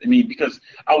thought because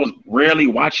I was rarely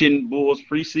watching Bulls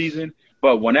preseason,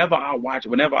 But whenever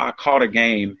I caught a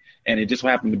game and it just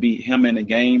happened to be him in the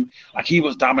game, like he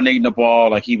was dominating the ball,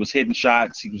 like he was hitting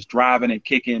shots, he was driving and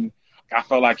kicking. I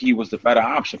felt like he was the better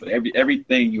option. But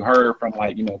everything you heard from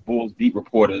like, Bulls beat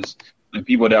reporters and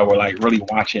people that were like really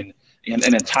watching an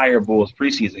entire Bulls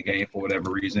preseason game for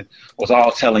whatever reason was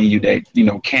all telling you that,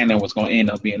 Cannon was going to end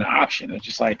up being an option. It's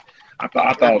just like, I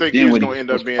think he was going to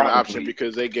end up being an option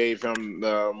because they gave him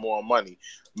more money.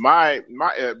 I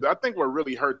think what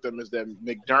really hurt them is that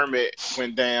McDermott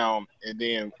went down and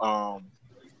then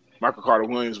Michael Carter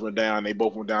Williams went down. They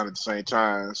both went down at the same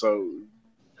time. So,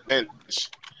 the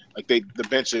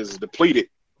bench is depleted.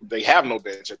 They have no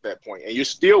bench at that point, and you're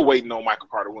still waiting on Michael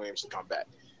Carter Williams to come back.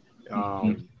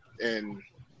 And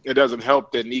it doesn't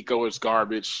help that Nico is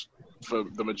garbage for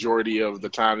the majority of the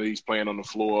time that he's playing on the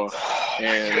floor.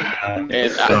 I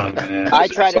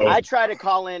try to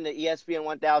call in the ESPN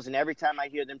 1000 every time I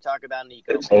hear them talk about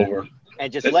Nico. It's over.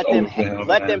 And just let them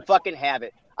fucking have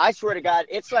it. I swear to God,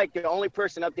 it's like the only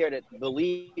person up there that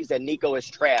believes that Nico is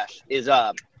trash is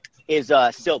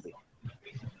Sylvie.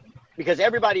 Because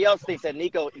everybody else thinks that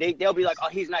Nico, they'll be like, oh,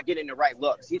 he's not getting the right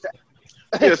looks.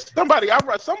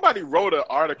 Somebody wrote an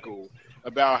article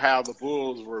about how the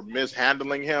Bulls were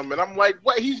mishandling him, and I'm like,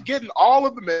 what? He's getting all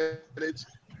of the minutes.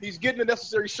 He's getting the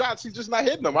necessary shots. He's just not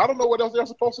hitting them. I don't know what else they're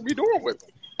supposed to be doing with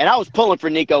him. And I was pulling for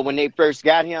Nico when they first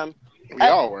got him. We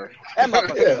all were. That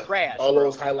motherfucker trash. All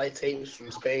those highlight tapes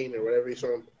from Spain or whatever he's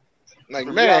from. Like,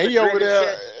 man, he over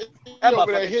there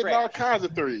hitting trash. all kinds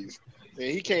of threes. And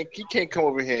he can't come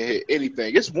over here and hit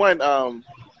anything. It's one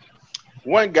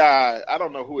guy, I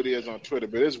don't know who it is on Twitter,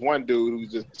 but it's one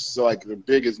dude who's just like the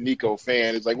biggest Nico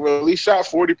fan. It's like, well, he shot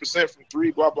 40% from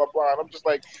three, blah, blah, blah. And I'm just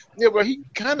like, yeah, but he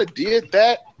kind of did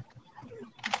that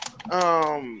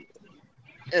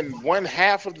in one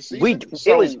half of the season.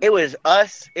 It was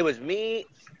us, it was me,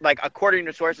 like according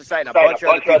to Sources Site and a bunch of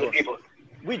other people.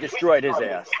 We destroyed his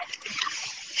ass.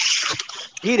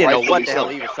 He didn't know what the hell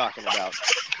he was talking about.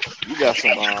 You got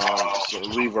some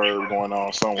reverb going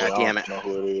on somewhere. God damn it. I don't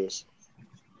know who it is.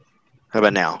 How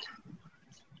about now?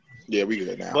 Yeah, we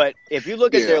good now. But if you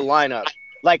look at their lineup,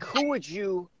 like who would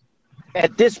you,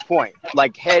 at this point,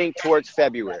 like heading towards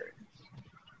February,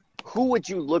 who would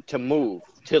you look to move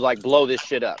to like blow this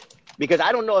shit up? Because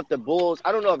I don't know if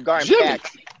Gar and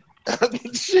Pax.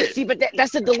 Shit. See, but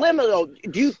that's the dilemma, though.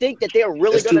 Do you think that they're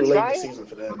really going to try it?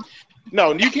 For them.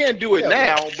 No, you can't do it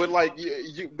now. But like,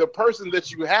 the person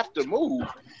that you have to move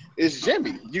is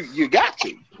Jimmy. You got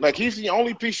to. Like, he's the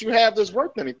only piece you have that's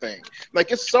worth anything.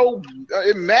 Like,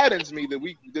 it maddens me that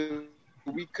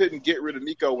we couldn't get rid of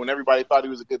Nico when everybody thought he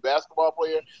was a good basketball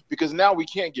player, because now we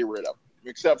can't get rid of him,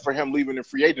 except for him leaving in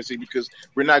free agency because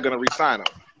we're not going to re-sign him.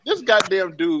 This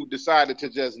goddamn dude decided to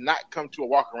just not come to a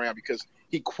walk around because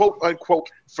he quote unquote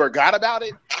forgot about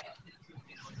it.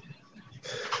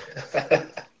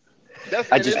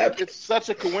 It's such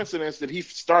a coincidence that he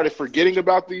started forgetting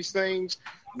about these things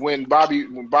when Bobby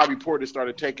Portis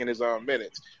started taking his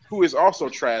minutes, who is also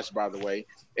trash, by the way.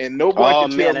 And nobody can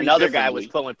tell me another guy was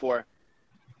pulling for.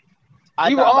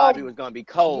 I thought Bobby was going to be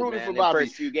cold, man, in the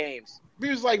first few games. He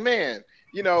was like, man,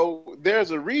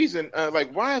 there's a reason.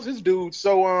 Like, why is this dude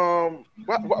so?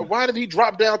 Why did he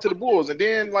drop down to the Bulls? And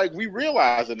then, like, we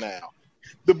realize it now.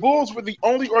 The Bulls were the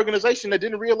only organization that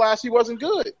didn't realize he wasn't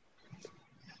good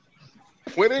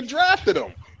when they drafted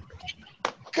him.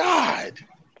 God.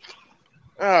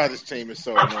 This team is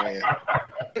so annoying.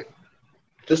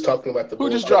 Just talking about the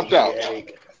Bulls. Who just dropped out?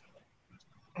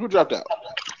 Who dropped out?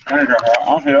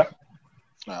 I'm here.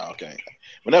 Oh, okay.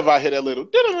 Whenever I hear that little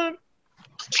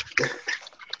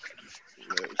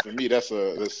for me, that's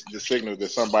the signal that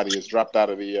somebody has dropped out.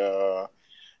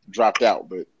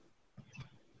 But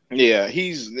yeah,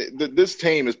 this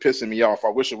team is pissing me off. I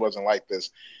wish it wasn't like this.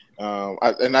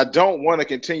 I don't want to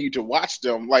continue to watch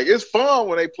them. Like, it's fun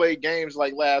when they play games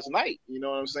like last night. You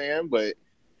know what I'm saying? But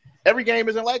every game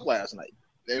isn't like last night.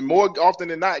 And more often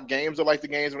than not, games are like the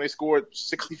games when they scored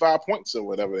 65 points or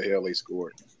whatever the hell they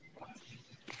scored.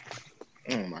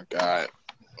 Oh my God.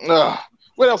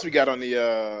 What else we got on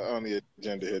the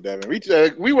agenda here, Devin?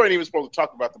 We weren't even supposed to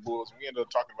talk about the Bulls. We ended up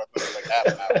talking about them for like half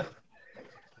an hour.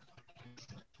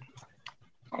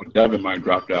 Oh, Devin might have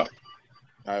dropped out.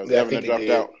 Devin dropped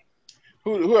out.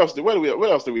 Who else?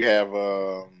 What else do we have?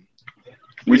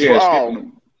 We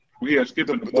had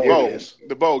skipping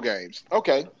the bowl games.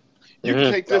 Okay, you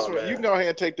can take this one. You can go ahead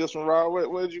and take this one, Rob.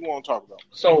 What did you want to talk about?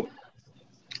 So,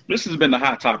 this has been the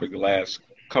hot topic the last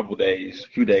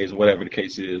few days, whatever the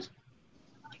case is.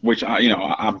 Which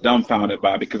I'm dumbfounded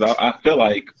by, because I feel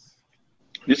like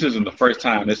this isn't the first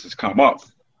time this has come up.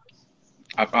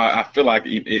 I feel like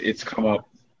it's come up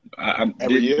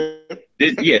Every year.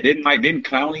 Didn't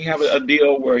Clowney have a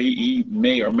deal where he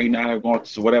may or may not have gone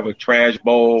to whatever trash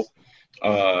bowl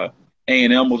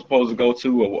A&M was supposed to go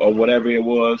to or whatever it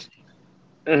was?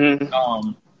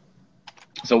 Mm-hmm.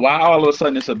 So why all of a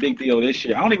sudden it's a big deal this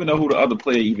year? I don't even know who the other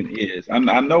player even is. I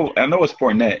know it's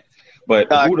Fournette,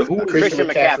 but who Christian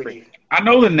McCaffrey. I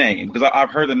know the name because I've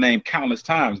heard the name countless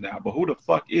times now. But who the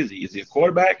fuck is he? Is he a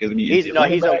quarterback?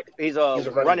 He's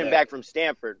a running back from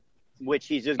Stanford, which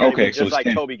he's just going to be just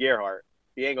like Toby Gerhart.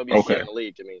 He ain't going to be shit in the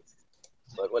league to me.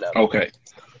 But whatever. Okay.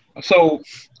 So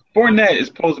Fournette is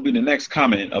supposed to be the next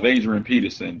coming of Adrian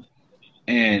Peterson,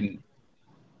 and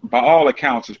by all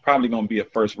accounts, it's probably going to be a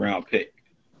first-round pick.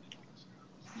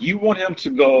 You want him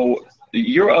to go –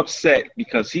 you're upset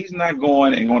because he's not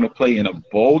going to play in a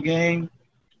bowl game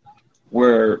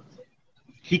where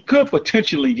he could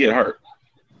potentially get hurt.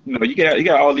 You know, you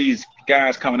got all these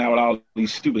guys coming out with all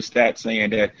these stupid stats saying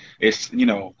that it's,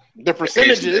 the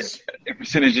percentages. The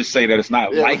percentages say that it's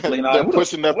not likely. They're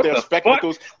pushing up their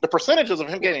spectacles. The percentages of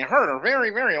him getting hurt are very,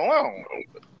 very low.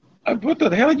 What the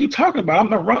hell are you talking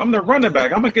about? I'm the running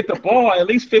back. I'm going to get the ball at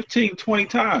least 15, 20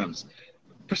 times.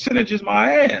 Percentage is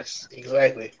my ass.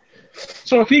 Exactly.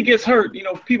 So if he gets hurt,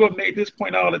 people have made this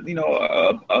point out,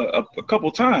 a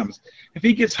couple times. If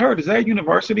he gets hurt, is that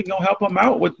university going to help him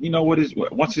out with,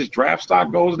 once his draft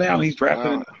stock goes down, he's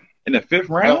drafted in the 5th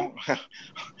round?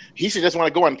 He should just want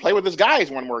to go and play with his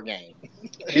guys one more game.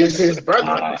 His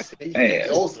brother.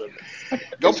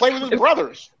 Go play with his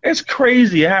brothers. It's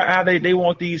crazy how they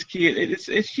want these kids.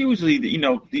 It's usually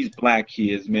these black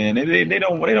kids, man. They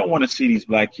don't want to see these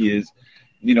black kids,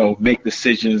 make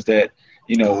decisions that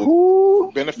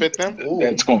benefit them.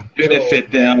 That's going to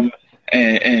benefit them.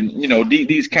 And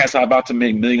these cats are about to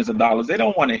make millions of dollars. They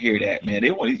don't want to hear that, man.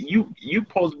 They want you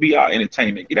supposed to be our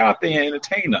entertainment. Get out there and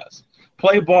entertain us.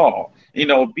 Play ball.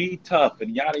 Be tough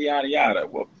and yada yada yada.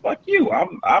 Well, fuck you.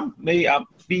 I'm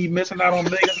be missing out on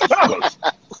millions of dollars.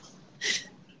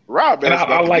 Rob is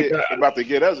about to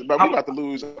get us, but we about to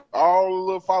lose all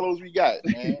the followers we got,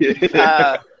 man.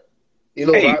 Rob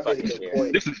made a good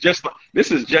point. This is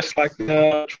just like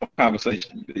the Trump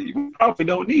conversation. We probably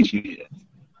don't need you here.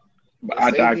 But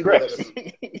I digress.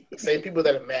 The same people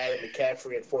that are mad at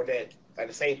McCaffrey and Fournette are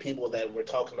the same people that were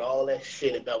talking all that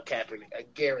shit about Kaepernick. I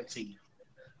guarantee you.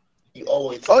 You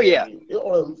always you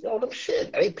owe them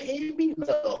shit. Are they paying me?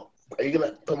 No. Are you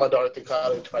gonna put my daughter through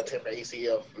college if I tear my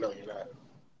ACL? No, you're not.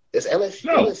 It's LSU.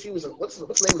 No. LSU was what's the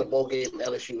name of the bowl game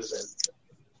LSU was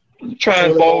in?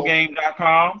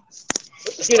 Trashbowlgame.com.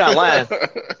 You're not lying.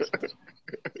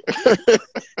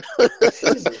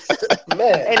 Jesus,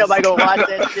 man. Ain't nobody gonna watch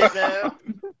that shit, man.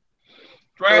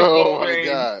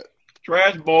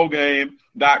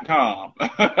 Trashbowlgame.com.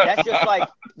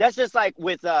 That's just like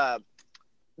with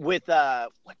what the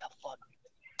fuck?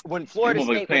 When Florida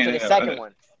State went to the second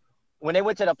one, when they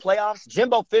went to the playoffs,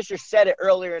 Jimbo Fisher said it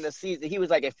earlier in the season. He was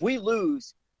like, if we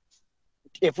lose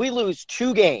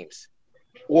 2 games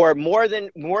or more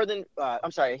than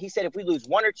he said if we lose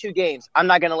 1 or 2 games, I'm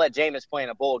not going to let Jameis play in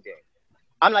a bowl game.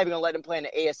 I'm not even going to let him play in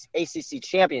the ACC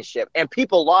championship. And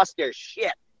people lost their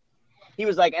shit. He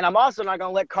was like, and I'm also not going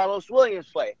to let Carlos Williams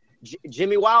play.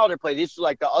 Jimmy Wilder play. These are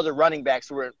like the other running backs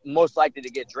who were most likely to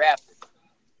get drafted.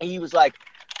 And he was like,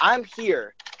 I'm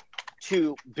here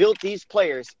to build these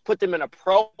players, put them in a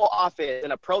pro offense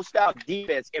and a pro style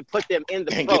defense, and put them in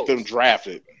the pros. Get them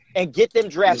drafted.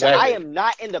 Exactly. I am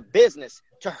not in the business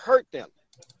to hurt them.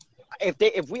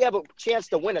 If we have a chance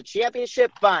to win a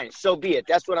championship, fine, so be it.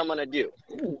 That's what I'm gonna do.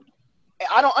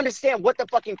 I don't understand what the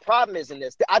fucking problem is in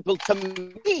this.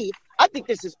 To me, I think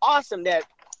this is awesome that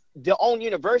the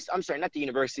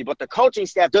the coaching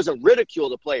staff doesn't ridicule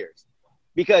the players.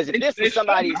 Because if this was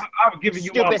somebody's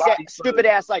stupid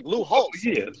ass like Lou Holtz,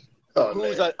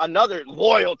 who's another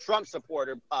loyal Trump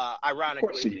supporter,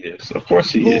 ironically. Of course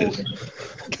he is.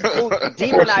 Who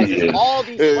demonizes all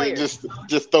these players.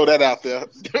 Just throw that out there.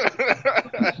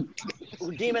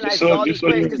 Who demonizes all these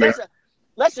players. Because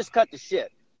let's just cut the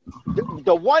shit.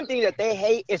 The one thing that they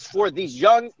hate is for these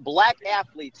young black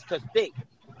athletes to think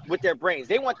with their brains.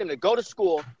 They want them to go to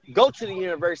school, go to the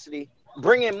university,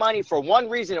 bring in money for one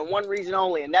reason and one reason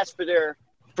only, and that's for their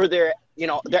benefit.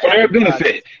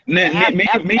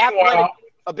 Meanwhile,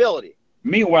 ability.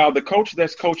 Meanwhile, the coach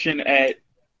that's coaching at,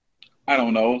 I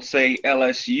don't know, say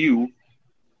LSU.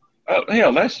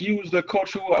 Hell, let's use the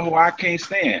coach who I can't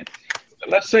stand.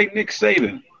 Let's say Nick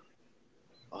Saban.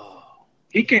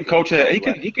 He can coach at he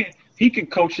can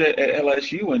coach at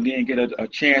LSU and then get a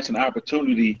chance and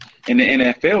opportunity in the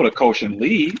NFL to coach and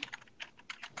lead.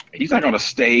 He's not going to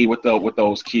stay with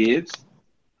those kids.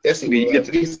 Yes, he will.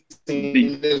 He's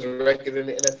seen his record in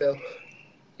the NFL.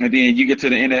 And then you get to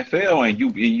the NFL and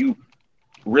you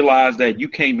realize that you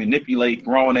can't manipulate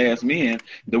grown ass men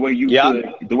the way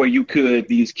you could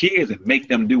these kids and make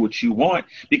them do what you want.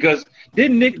 Because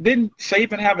didn't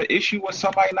Saban have an issue with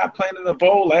somebody not playing in the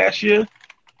bowl last year?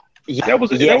 Yeah, That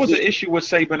was an issue with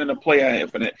Saban in a play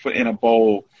in a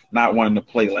bowl not wanting to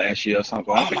play last year or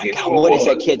something. I forget who it what was. is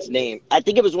that kid's name? I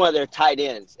think it was one of their tight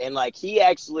ends, and like he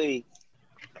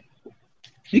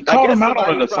called him out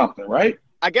on it or something, right?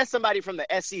 I guess somebody from the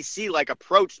SEC like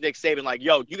approached Nick Saban like,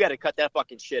 yo, you got to cut that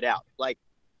fucking shit out. Like,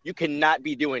 you cannot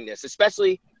be doing this,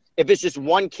 especially if it's just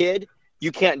one kid.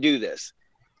 You can't do this.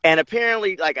 And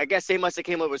apparently, like, I guess they must have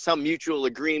came up with some mutual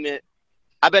agreement.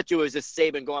 I bet you it was just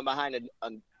Saban going behind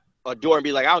a door and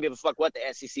be like, I don't give a fuck what the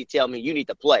SEC tell me. You need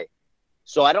to play.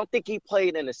 So I don't think he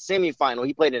played in a semifinal.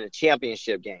 He played in a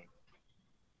championship game.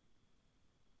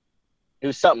 It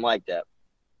was something like that.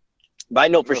 But I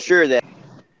know for sure that,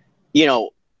 you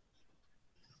know,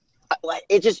 like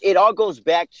it all goes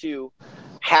back to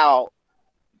how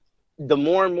the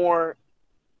more and more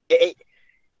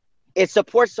it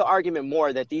supports the argument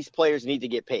more that these players need to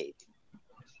get paid,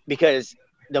 because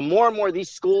the more and more these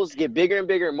schools get bigger and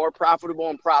bigger and more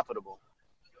profitable,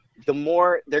 the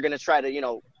more they're going to try to, you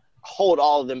know, hold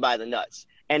all of them by the nuts.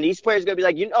 And these players are going to be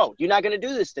like, you know, you're not going to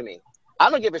do this to me. I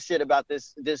don't give a shit about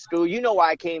this school. You know why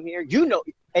I came here. You know,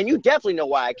 and you definitely know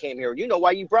why I came here. You know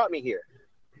why you brought me here.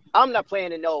 I'm not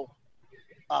playing in no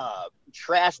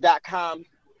trash.com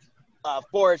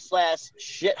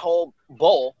 /shithole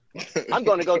bowl. I'm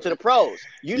going to go to the pros.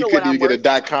 You know what I'm get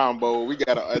a .com bowl. We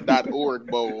got a .org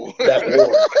bowl.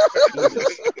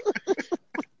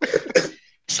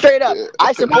 Straight up.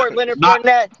 I support Leonard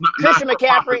Fournette, Christian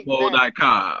McCaffrey.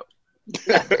 Bowl.com.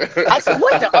 I said,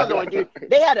 what's the other one, dude?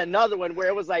 They had another one where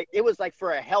it was like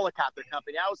for a helicopter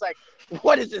company. I was like,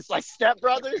 what is this, like Step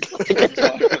Brothers?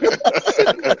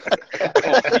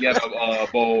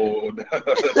 Bowl.com.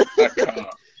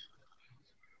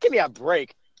 Give me a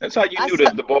break. That's how you knew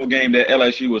that the bowl game that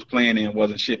LSU was playing in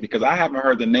wasn't shit, because I haven't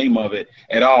heard the name of it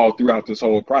at all throughout this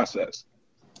whole process.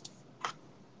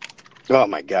 Oh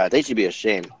my God, they should be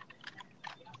ashamed.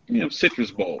 You know, Citrus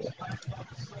Bowl.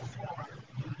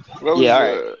 Yeah, all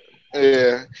right.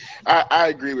 Yeah, I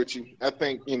agree with you. I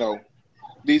think, you know,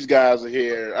 these guys are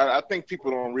here. I think people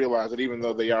don't realize that even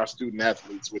though they are student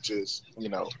athletes, which is, you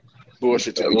know,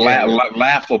 bullshit to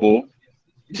laughable.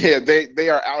 Yeah, they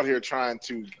are out here trying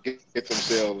to get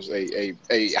themselves a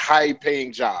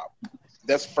high-paying job.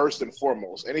 That's first and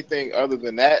foremost. Anything other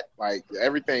than that, like,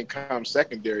 everything comes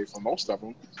secondary for most of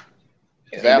them.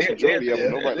 Vast majority of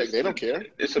them, they don't care.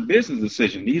 It's a business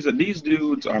decision. These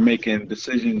dudes are making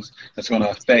decisions that's going to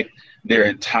affect their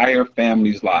entire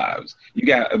family's lives. You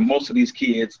got most of these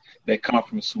kids that come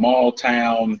from small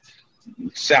town,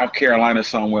 South Carolina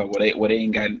somewhere where they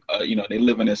ain't got you know, they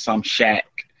living in some shack.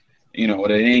 You know,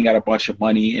 they ain't got a bunch of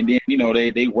money, and then, you know,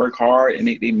 they work hard and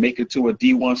they make it to a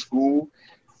D1 school,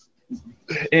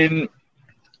 and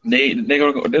they're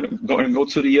gonna go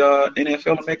to the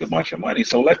NFL and make a bunch of money.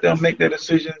 So let them make their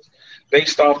decisions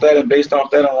based off that and based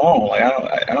off that alone. Like,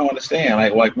 I don't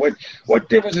understand. Like what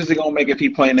difference is it gonna make if he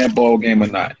playing that ball game or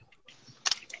not?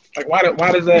 Like, why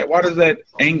does that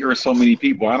anger so many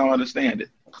people? I don't understand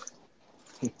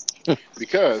it.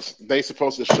 Because they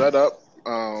supposed to shut up,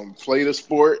 play the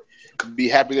sport, be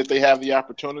happy that they have the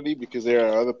opportunity, because there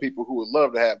are other people who would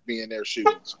love to be in their shoes.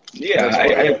 Yeah,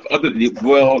 they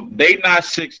not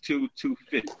 6'2",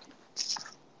 250.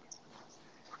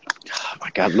 Oh my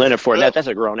God, Leonard Fournette, that's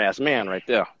a grown ass man right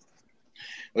there.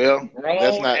 Well,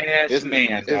 that's not. It's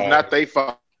not their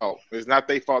fault. It's not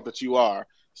their fault that you are.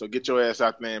 So get your ass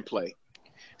out there and play.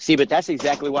 See, but that's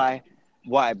exactly why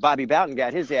Bobby Bowden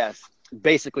got his ass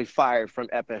basically fired from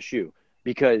FSU,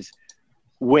 because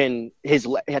when I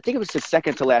think it was his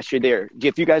second to last year there.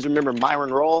 If you guys remember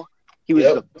Myron Roll, he was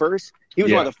the first. He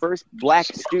was one of the first black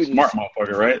students. Smart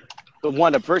motherfucker, right?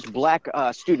 One of the first black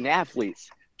student athletes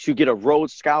to get a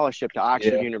Rhodes Scholarship to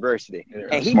Oxford University. Yeah,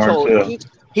 and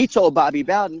he told Bobby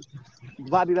Bowden.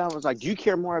 Bobby Bowden was like, "Do you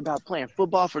care more about playing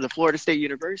football for the Florida State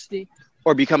University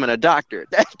or becoming a doctor?"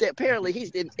 Apparently, he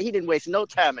didn't waste no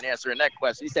time in answering that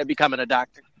question. He said, "Becoming a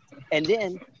doctor." And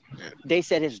then they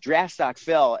said his draft stock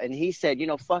fell, and he said, "You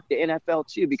know, fuck the NFL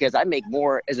too, because I make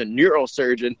more as a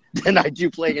neurosurgeon than I do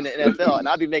playing in the NFL, and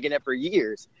I'll be making that for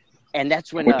years." And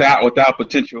that's when without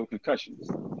potential concussions.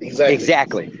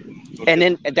 Exactly.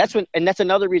 And that's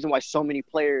another reason why so many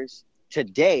players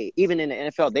today, even in the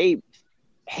NFL, they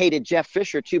hated Jeff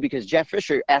Fisher too, because Jeff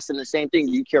Fisher asked him the same thing: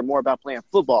 "Do you care more about playing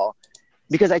football?"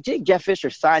 Because I think Jeff Fisher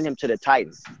signed him to the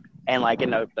Titans. And like in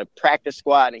the practice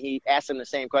squad, and he asked him the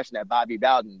same question that Bobby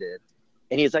Bowden did.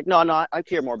 And he's like, no, I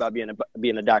care more about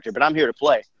being a doctor, but I'm here to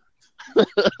play.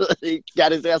 He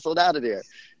got his ass on out of there.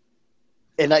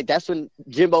 And like that's when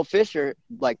Jimbo Fisher,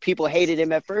 like people hated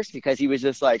him at first because he was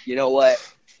just like, you know what?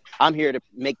 I'm here to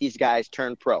make these guys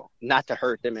turn pro, not to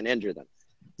hurt them and injure them.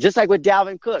 Just like with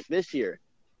Dalvin Cook this year.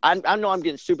 I know I'm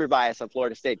getting super biased on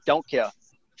Florida State. Don't care.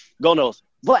 Go Noles.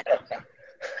 But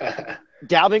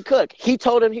Dalvin Cook, he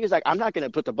told him, he was like, I'm not going to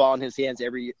put the ball in his hands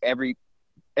every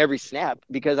snap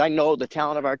because I know the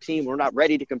talent of our team. We're not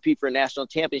ready to compete for a national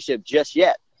championship just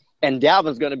yet. And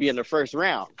Dalvin's going to be in the first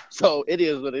round. So it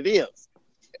is what it is.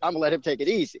 I'm going to let him take it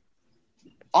easy.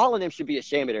 All of them should be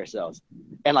ashamed of themselves.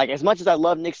 And like, as much as I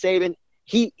love Nick Saban,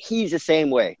 he's the same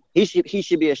way. He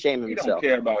should be ashamed of himself. He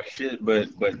don't care about shit, but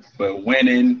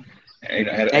winning and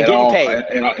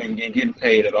getting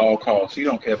paid at all costs. He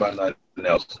don't care about nothing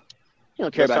else. He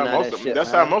don't care about none of that shit.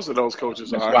 That's how most of those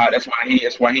coaches are. That's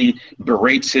why he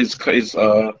berates his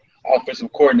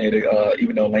offensive coordinator.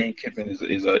 Even though Lane Kiffin is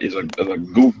a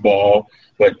goofball,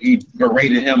 but he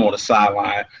berated him on the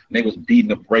sideline. And they was beating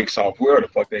the brakes off where the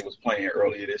fuck they was playing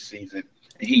earlier this season.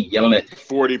 And he yelling at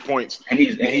 40 points. And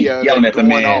he's yelling at the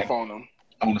man off on him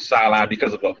on the sideline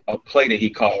because of a play that he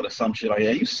called or some shit like that.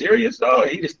 Are you serious, though?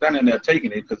 He just standing there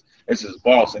taking it because it's his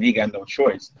boss and he got no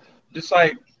choice. Just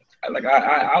I've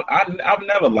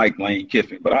never liked Lane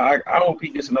Kiffin, but I hope he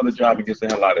gets another job and gets the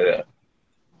hell out of there.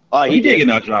 Oh, he did get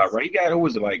another job, right? He got, who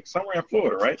was it, like somewhere in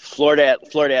Florida, right? Florida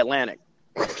Atlantic.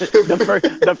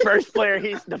 the first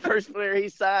player he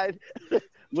signed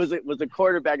was a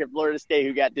quarterback at Florida State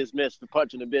who got dismissed for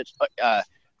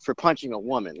punching a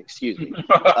woman. Excuse me.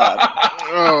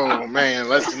 Oh man,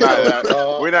 let's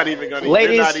not. We're not even going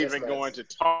to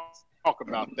talk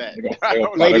about that.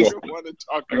 Ladies,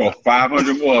 I got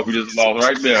 500 more. We just lost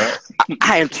right there.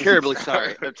 I am terribly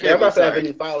sorry. I'm not to have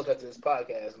any followers after this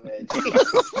podcast, man.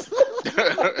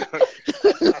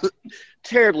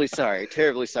 Terribly sorry.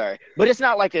 But it's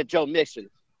not like a Joe Mixon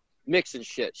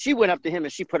shit. She went up to him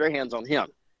and she put her hands on him.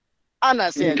 I'm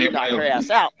not saying you knocked her ass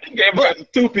out. He gave her a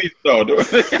 2-piece though.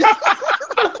 Was it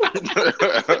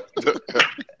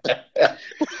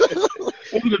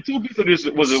a 2-piece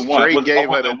or was it one?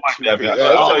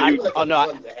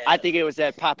 I think it was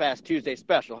that Pop Ass Tuesday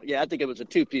special. Yeah, I think it was a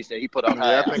 2-piece that he put on.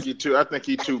 Yeah, I think he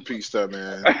 2-pieced her,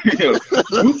 man. What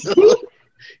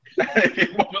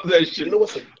was that shit? You know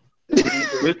what's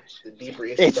the deeper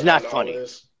issue? It's not funny.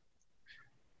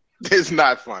 It's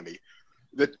not funny.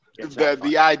 The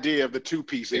idea of the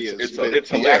 2-piece is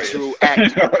the actual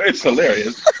act. It's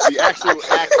hilarious. The actual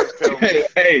act of filming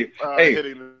hey,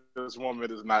 hitting this woman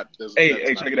is not.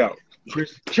 Hey, check it out.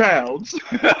 Chris Childs.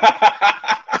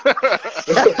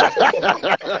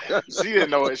 She didn't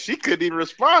know it. She couldn't even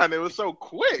respond. It was so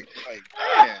quick. Like,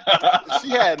 man, she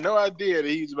had no idea that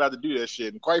he was about to do that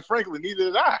shit. And quite frankly, neither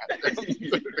did I.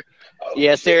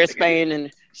 Yeah, Sarah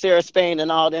Spain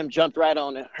and all them jumped right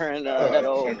on her and that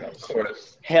old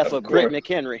heifer Britt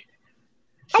McHenry.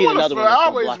 I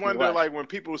always wonder, like, when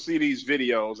people see these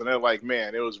videos and they're like,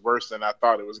 man, it was worse than I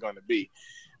thought it was going to be.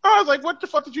 I was like, what the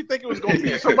fuck did you think it was going to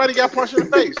be? Somebody got punched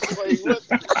in the face.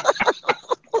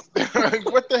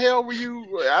 Like, what the hell were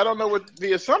you? I don't know what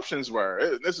the assumptions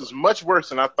were. This is much worse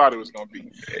than I thought it was going to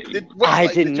be. I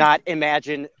did not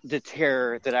imagine the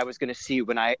terror that I was going to see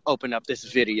when I opened up this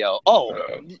video. Oh,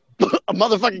 a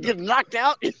motherfucker getting knocked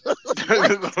out?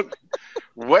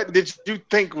 What did you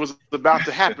think was about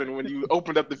to happen when you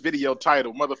opened up the video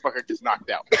title, motherfucker gets knocked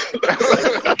out?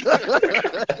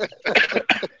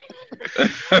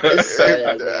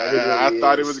 I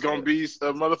thought it was gonna be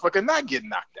a motherfucker not getting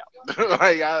knocked out.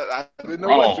 Like I didn't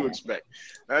know what to expect.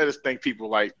 I just think people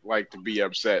like to be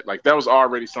upset. Like that was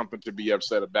already something to be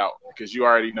upset about because you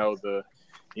already know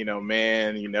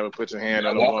man, you never put your hand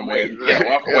on a woman.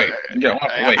 Walk away.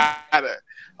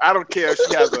 I don't care if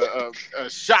she has a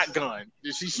shotgun.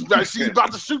 She's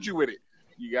about to shoot you with it.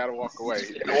 You gotta walk away.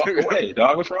 Walk away,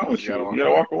 dog. What's wrong with you? You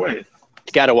gotta walk away. You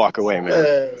gotta walk away,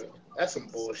 man. That's some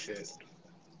bullshit.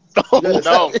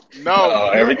 No.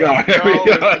 Here we go.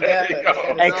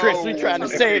 Hey, Chris, we trying to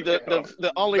save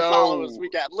the only followers we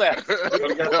got left. We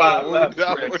only got 5 left.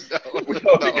 We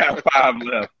only got 5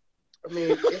 left. I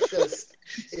mean,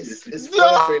 it's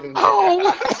frustrating.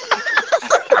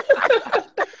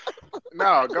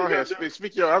 No, go ahead.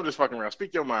 Speak your. I'm just fucking around.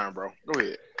 Speak your mind, bro. Go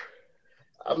ahead.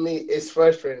 I mean, it's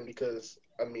frustrating because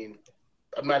I'm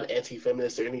not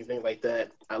anti-feminist or anything like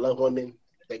that. I love women.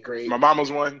 They're great. My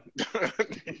mama's one.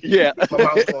 Yeah. My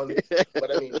mom's one.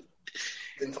 But I mean,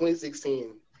 in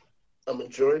 2016, a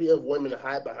majority of women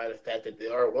hide behind the fact that they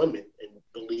are women and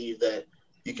believe that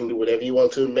you can do whatever you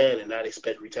want to a man and not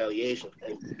expect retaliation.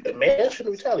 And a man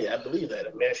shouldn't retaliate. I believe that.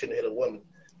 A man shouldn't hit a woman.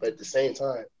 but at the same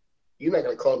time, you're not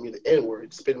gonna call me the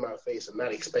N-word, spit in my face, and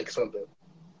not expect something.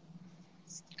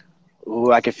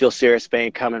 Ooh, I can feel Sarah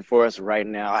Spain coming for us right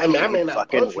now. I mean, I may not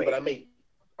fucking punch you, wait. but I may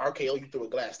RKO you through a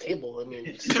glass table. I mean,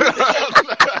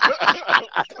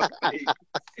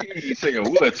 He say a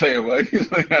wood table.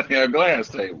 He's like out there a glass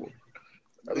table.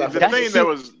 The thing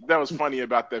that was funny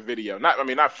about that video,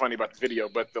 not funny about the video,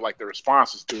 but the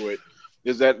responses to it,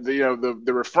 is that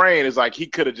the refrain is like he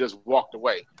could have just walked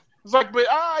away. It's like, but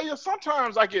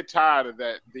sometimes I get tired of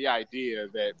the idea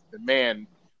that the man,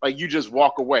 like, you just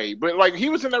walk away. But like, he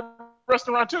was in that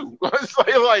restaurant too. It's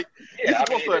like Yeah,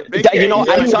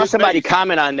 I saw somebody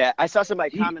comment on that.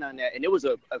 And it was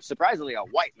a surprisingly a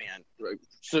white man,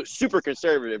 super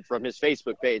conservative, from his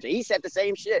Facebook page, and he said the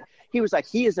same shit. He was like,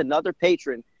 he is another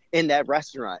patron in that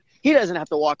restaurant. He doesn't have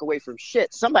to walk away from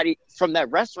shit. Somebody from that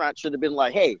restaurant should have been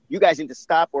like, hey, you guys need to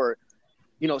stop, or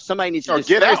somebody needs to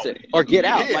disperse it or get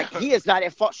out. Yeah. Like, he is not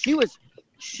at fault. She was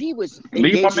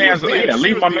leave my man.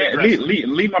 Leave my man. aggressive.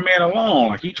 Leave my man alone.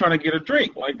 Like, he trying to get a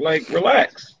drink. Like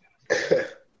relax.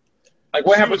 Like,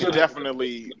 what happened to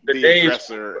definitely the the days?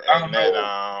 aggressor? I don't And know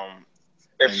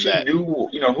that, if she knew,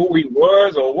 who he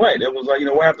was or what. It was like,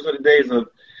 what happens to the days of,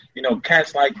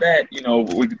 cats like that.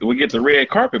 We get the red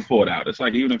carpet pulled out. It's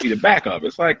like, even if he's the backup,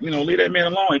 it's like, leave that man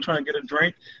alone. He's trying to get a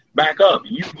drink. Back up.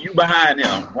 You behind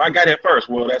him. Well, I got it first.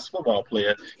 Well, that's a football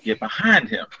player. Get behind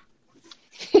him.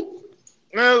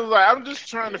 No, like, I'm just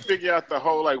trying to figure out the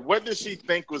whole, like, what did she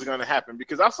think was going to happen?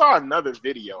 Because I saw another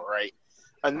video, right?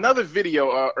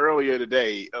 Earlier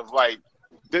today of, like,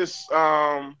 this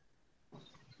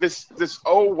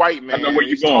old white man. I know where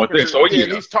you're going with this.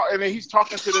 And he's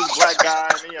talking to this black guy,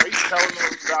 and he's telling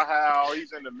him about how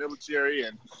he's in the military,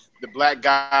 and the black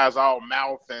guy's all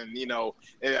mouth, and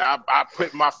and I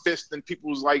put my fist in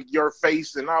people's, like, your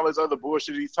face, and all this other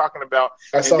bullshit he's talking about.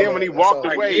 And then when he walked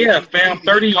away, like, fam,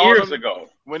 30 years ago.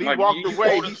 When he walked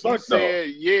away, he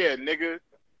said, "Yeah, nigga."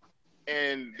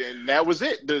 And that was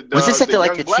it. Was this at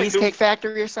the Cheesecake dude,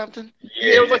 Factory or something?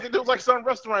 Yeah, it was like some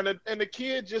restaurant, and the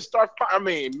kid just started. I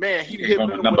mean, man, he hit him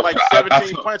with like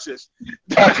 17 punches.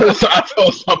 I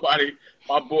told somebody,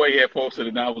 my boy had posted,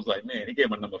 and I was like, man, he gave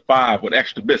him a number 5 with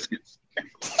extra biscuits. I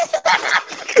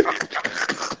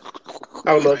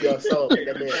don't know if y'all saw it.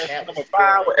 That man had number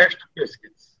 5 with extra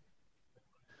biscuits.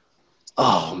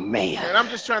 Oh man! And I'm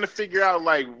just trying to figure out,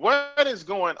 like, what is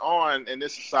going on in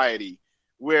this society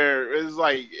where it's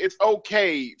like it's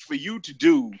okay for you to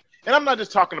do, and I'm not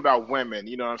just talking about women,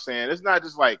 you know what I'm saying? It's not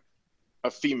just like a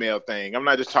female thing. I'm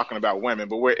not just talking about women,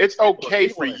 but where it's okay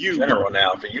for you, in general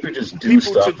now, for you to just do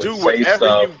people stuff to do and whatever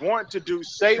say you want to do,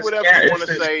 say It's whatever ca- you it's want to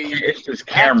just- say, It's just act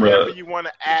camera. whatever you want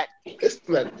to act. It's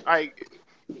not, Like,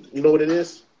 you know what it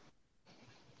is?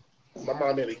 My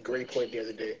mom made a great point the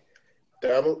other day.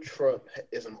 Donald Trump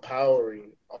is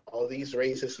empowering all these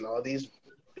racists and all these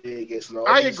bigots and all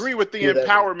I these agree with the people that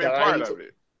empowerment dying part to- of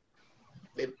it.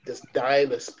 They just dying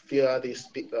to feel how they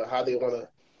speak, how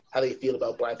they feel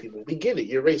about black people. We get it.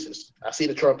 You're racist. I see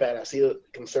the Trump hat. I see the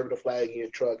conservative flag in your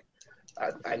truck.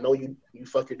 I know you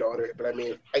fuck your daughter, but I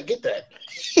mean, I get that.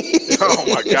 Oh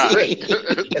my It's God! great.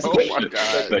 It's Oh great. my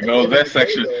God! There goes that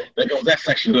section. There goes that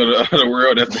section of the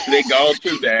world that they gone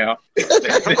too now.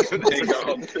 They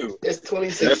gone too. It's That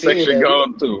 2016. section man.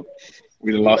 gone too.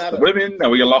 We done lost the women, and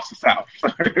we lost the South.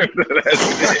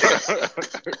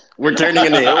 We're turning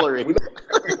into Hillary.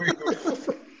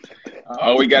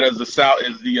 All we got is the South,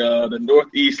 is the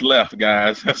Northeast left,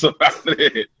 guys. That's about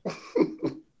it.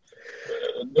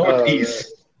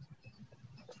 Northeast.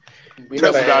 We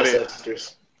That's never about had it.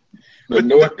 ancestors. The But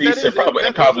Northeast that and probably, is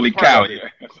and probably a part of Cali.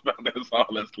 it. That's all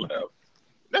that's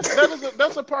left.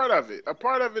 That's a part of it. A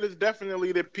part of it is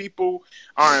definitely that people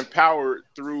are empowered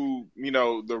through,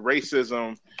 the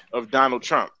racism of Donald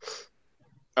Trump.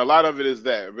 A lot of it is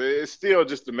that, but it's still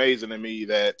just amazing to me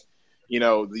that,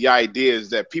 the idea is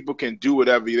that people can do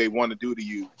whatever they want to do to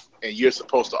you, and you're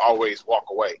supposed to always walk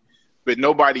away. But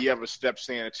nobody ever steps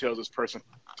in and tells this person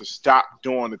to stop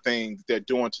doing the things they're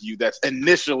doing to you that's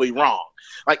initially wrong.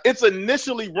 Like, it's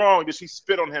initially wrong that she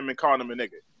spit on him and called him a nigga.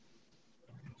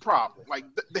 Problem. Like,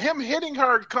 him hitting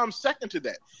her comes second to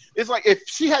that. It's like, if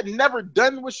she had never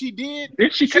done what she did,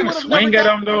 Did she kind of would've swing never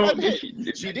at him though? gotten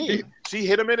hit. She did. She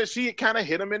hit him in it. She kind of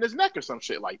hit him in his neck or some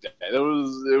shit like that. It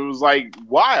was like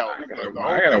wild. I The whole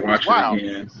gotta thing was watch wild. it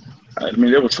again. I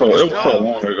mean, it was so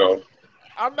long ago.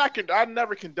 I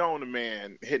never condone a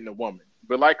man hitting a woman,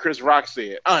 but like Chris Rock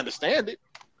said, I understand it.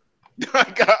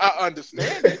 I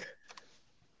understand it.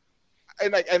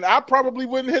 And I probably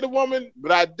wouldn't hit a woman,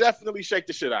 but I definitely shake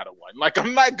the shit out of one. Like,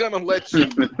 I'm not gonna let you.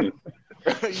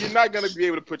 You're not gonna be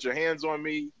able to put your hands on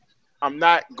me. I'm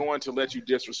not going to let you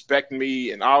disrespect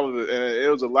me and all of the. And it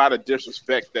was a lot of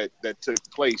disrespect that took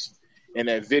place in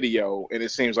that video, and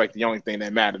it seems like the only thing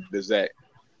that mattered is that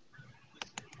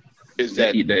he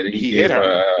hit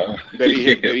her. That he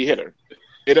hit her.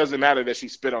 It doesn't matter that she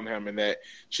spit on him and that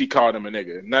she called him a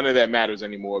nigga. None of that matters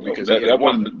anymore because that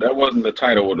wasn't the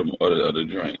title of the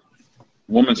joint.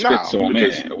 Woman spits on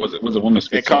man. It was a woman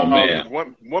spits on man.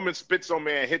 Woman spits on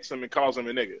man, hits him, and calls him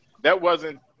a nigga. That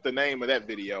wasn't the name of that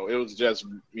video. It was just,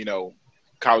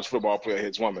 college football player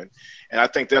hits woman. And I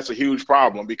think that's a huge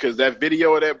problem because that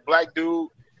video of that black dude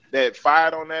that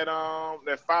fired on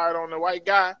the white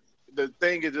guy, the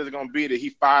thing is just going to be that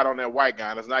he fired on that white guy.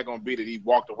 And it's not going to be that he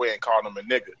walked away and called him a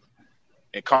nigga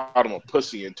and called him a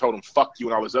pussy and told him fuck you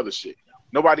and all this other shit.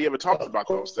 Nobody ever talks about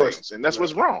those things. And that's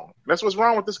what's wrong. That's what's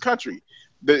wrong with this country.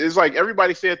 It's like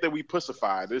everybody said that we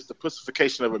pussified. It's the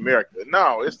pussification of America.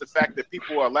 No, it's the fact that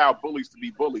people allow bullies to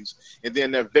be bullies and then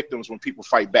they're victims when people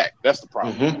fight back. That's the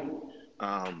problem.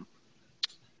 Mm-hmm.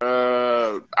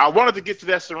 I wanted to get to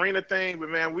that Serena thing, but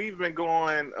man, we've been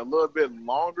going a little bit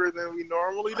longer than we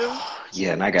normally do.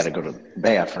 Yeah, and I got to go to the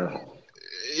bathroom.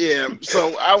 Yeah,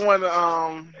 so I want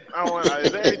to.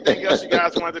 Is there anything else you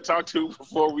guys wanted to talk to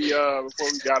before we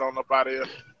got on up out of here?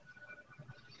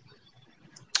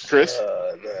 Chris,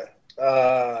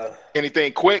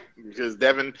 anything quick because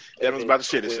Devin's about to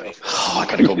shit himself. Oh, I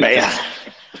gotta go bath.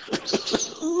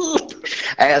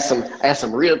 I had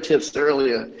some real tips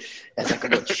earlier as like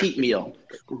a cheat meal.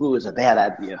 Ooh, is a bad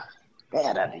idea.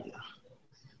 Bad idea.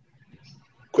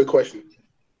 Quick question.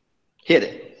 Hit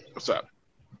it. What's up?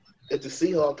 If the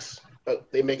Seahawks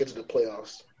they make it to the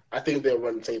playoffs, I think they'll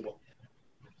run the table.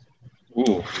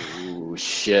 Ooh,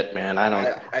 shit, man!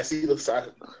 I see the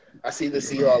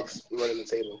Seahawks running the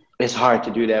table. It's hard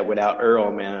to do that without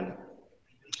Earl, man.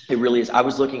 It really is. I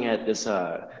was looking at this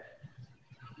at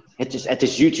this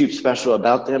YouTube special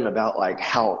about them, about like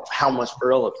how much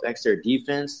Earl affects their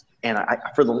defense. And I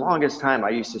for the longest time,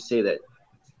 I used to say that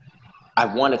I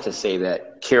wanted to say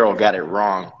that Carroll got it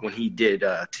wrong when he did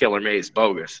Taylor May's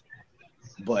bogus,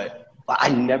 but I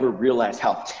never realized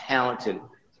how talented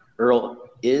Earl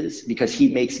is because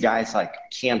he makes guys like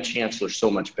Cam Chancellor so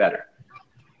much better.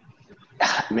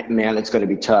 Man, it's going to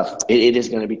be tough. It is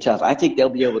going to be tough. I think they'll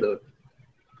be able to,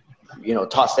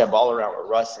 toss that ball around with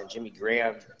Russ and Jimmy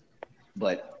Graham.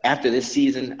 But after this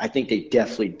season, I think they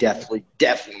definitely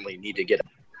need to get.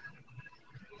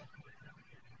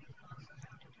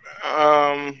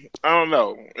 I don't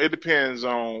know. It depends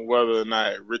on whether or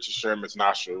not Richard Sherman's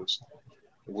nostrils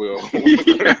will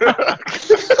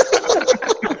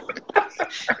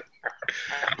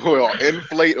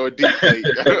inflate or deflate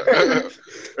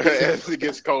as it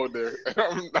gets colder.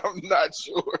 I'm not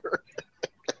sure.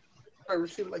 I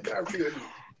feel like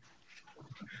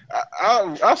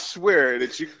I swear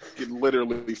that you can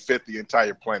literally fit the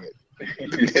entire planet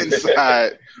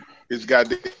inside his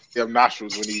goddamn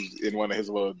nostrils when he's in one of his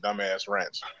little dumbass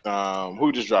rants.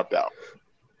 Who just dropped out?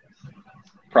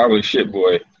 Probably Shit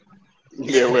Boy.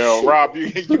 Yeah, well, Rob,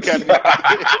 you got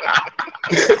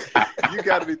you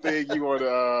got anything you want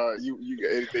to you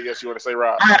anything else you want to say,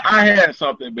 Rob? I had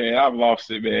something, man. I've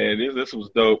lost it, man. This was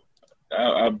dope.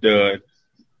 I'm done.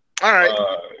 All right,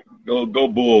 go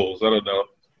Bulls. I don't know.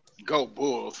 Go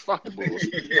Bulls. Fuck the Bulls.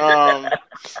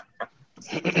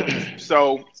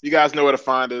 So you guys know where to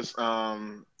find us.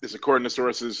 It's according to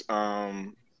sources.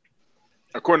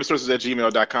 According to sources at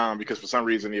gmail.com, because for some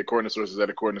reason the according to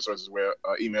sources where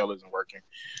email isn't working.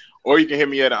 Or you can hit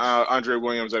me at Andre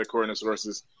Williams at according to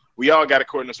sources. We all got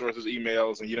according to sources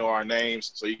emails and our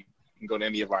names, so you can go to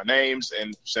any of our names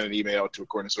and send an email to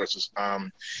according to sources.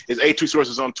 It's A2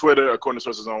 Sources on Twitter, according to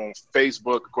sources on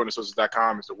Facebook, according to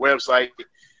sources.com is the website.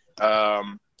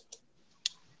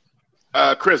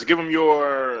 Chris, give them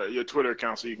your Twitter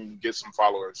account so you can get some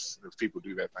followers if people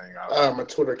do that thing. My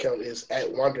Twitter account is at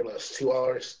Wanderlust, 2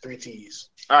 R's, 3 T's.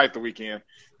 All right, the weekend.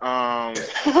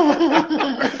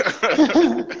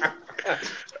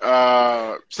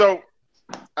 So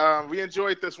we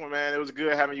enjoyed this one, man. It was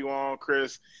good having you on,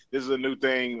 Chris. This is a new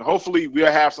thing. Hopefully we'll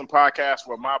have some podcasts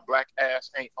where my black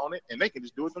ass ain't on it and they can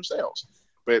just do it themselves.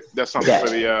 But that's something for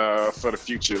the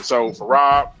future. So for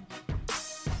Rob,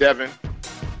 Devin,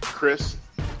 Chris,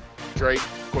 Drake,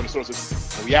 according to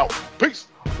sources, we out. Peace.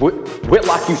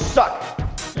 Whitlock, you suck.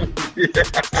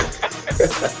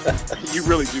 You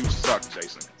really do suck,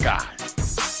 Jason. God.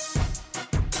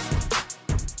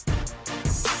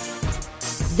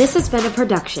 This has been a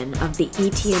production of the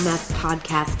ETMF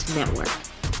Podcast Network.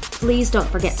 Please don't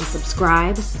forget to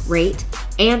subscribe, rate,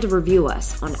 and review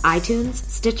us on iTunes,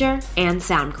 Stitcher, and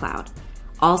SoundCloud.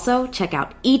 Also, check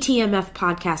out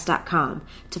etmfpodcast.com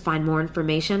to find more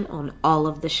information on all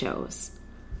of the shows.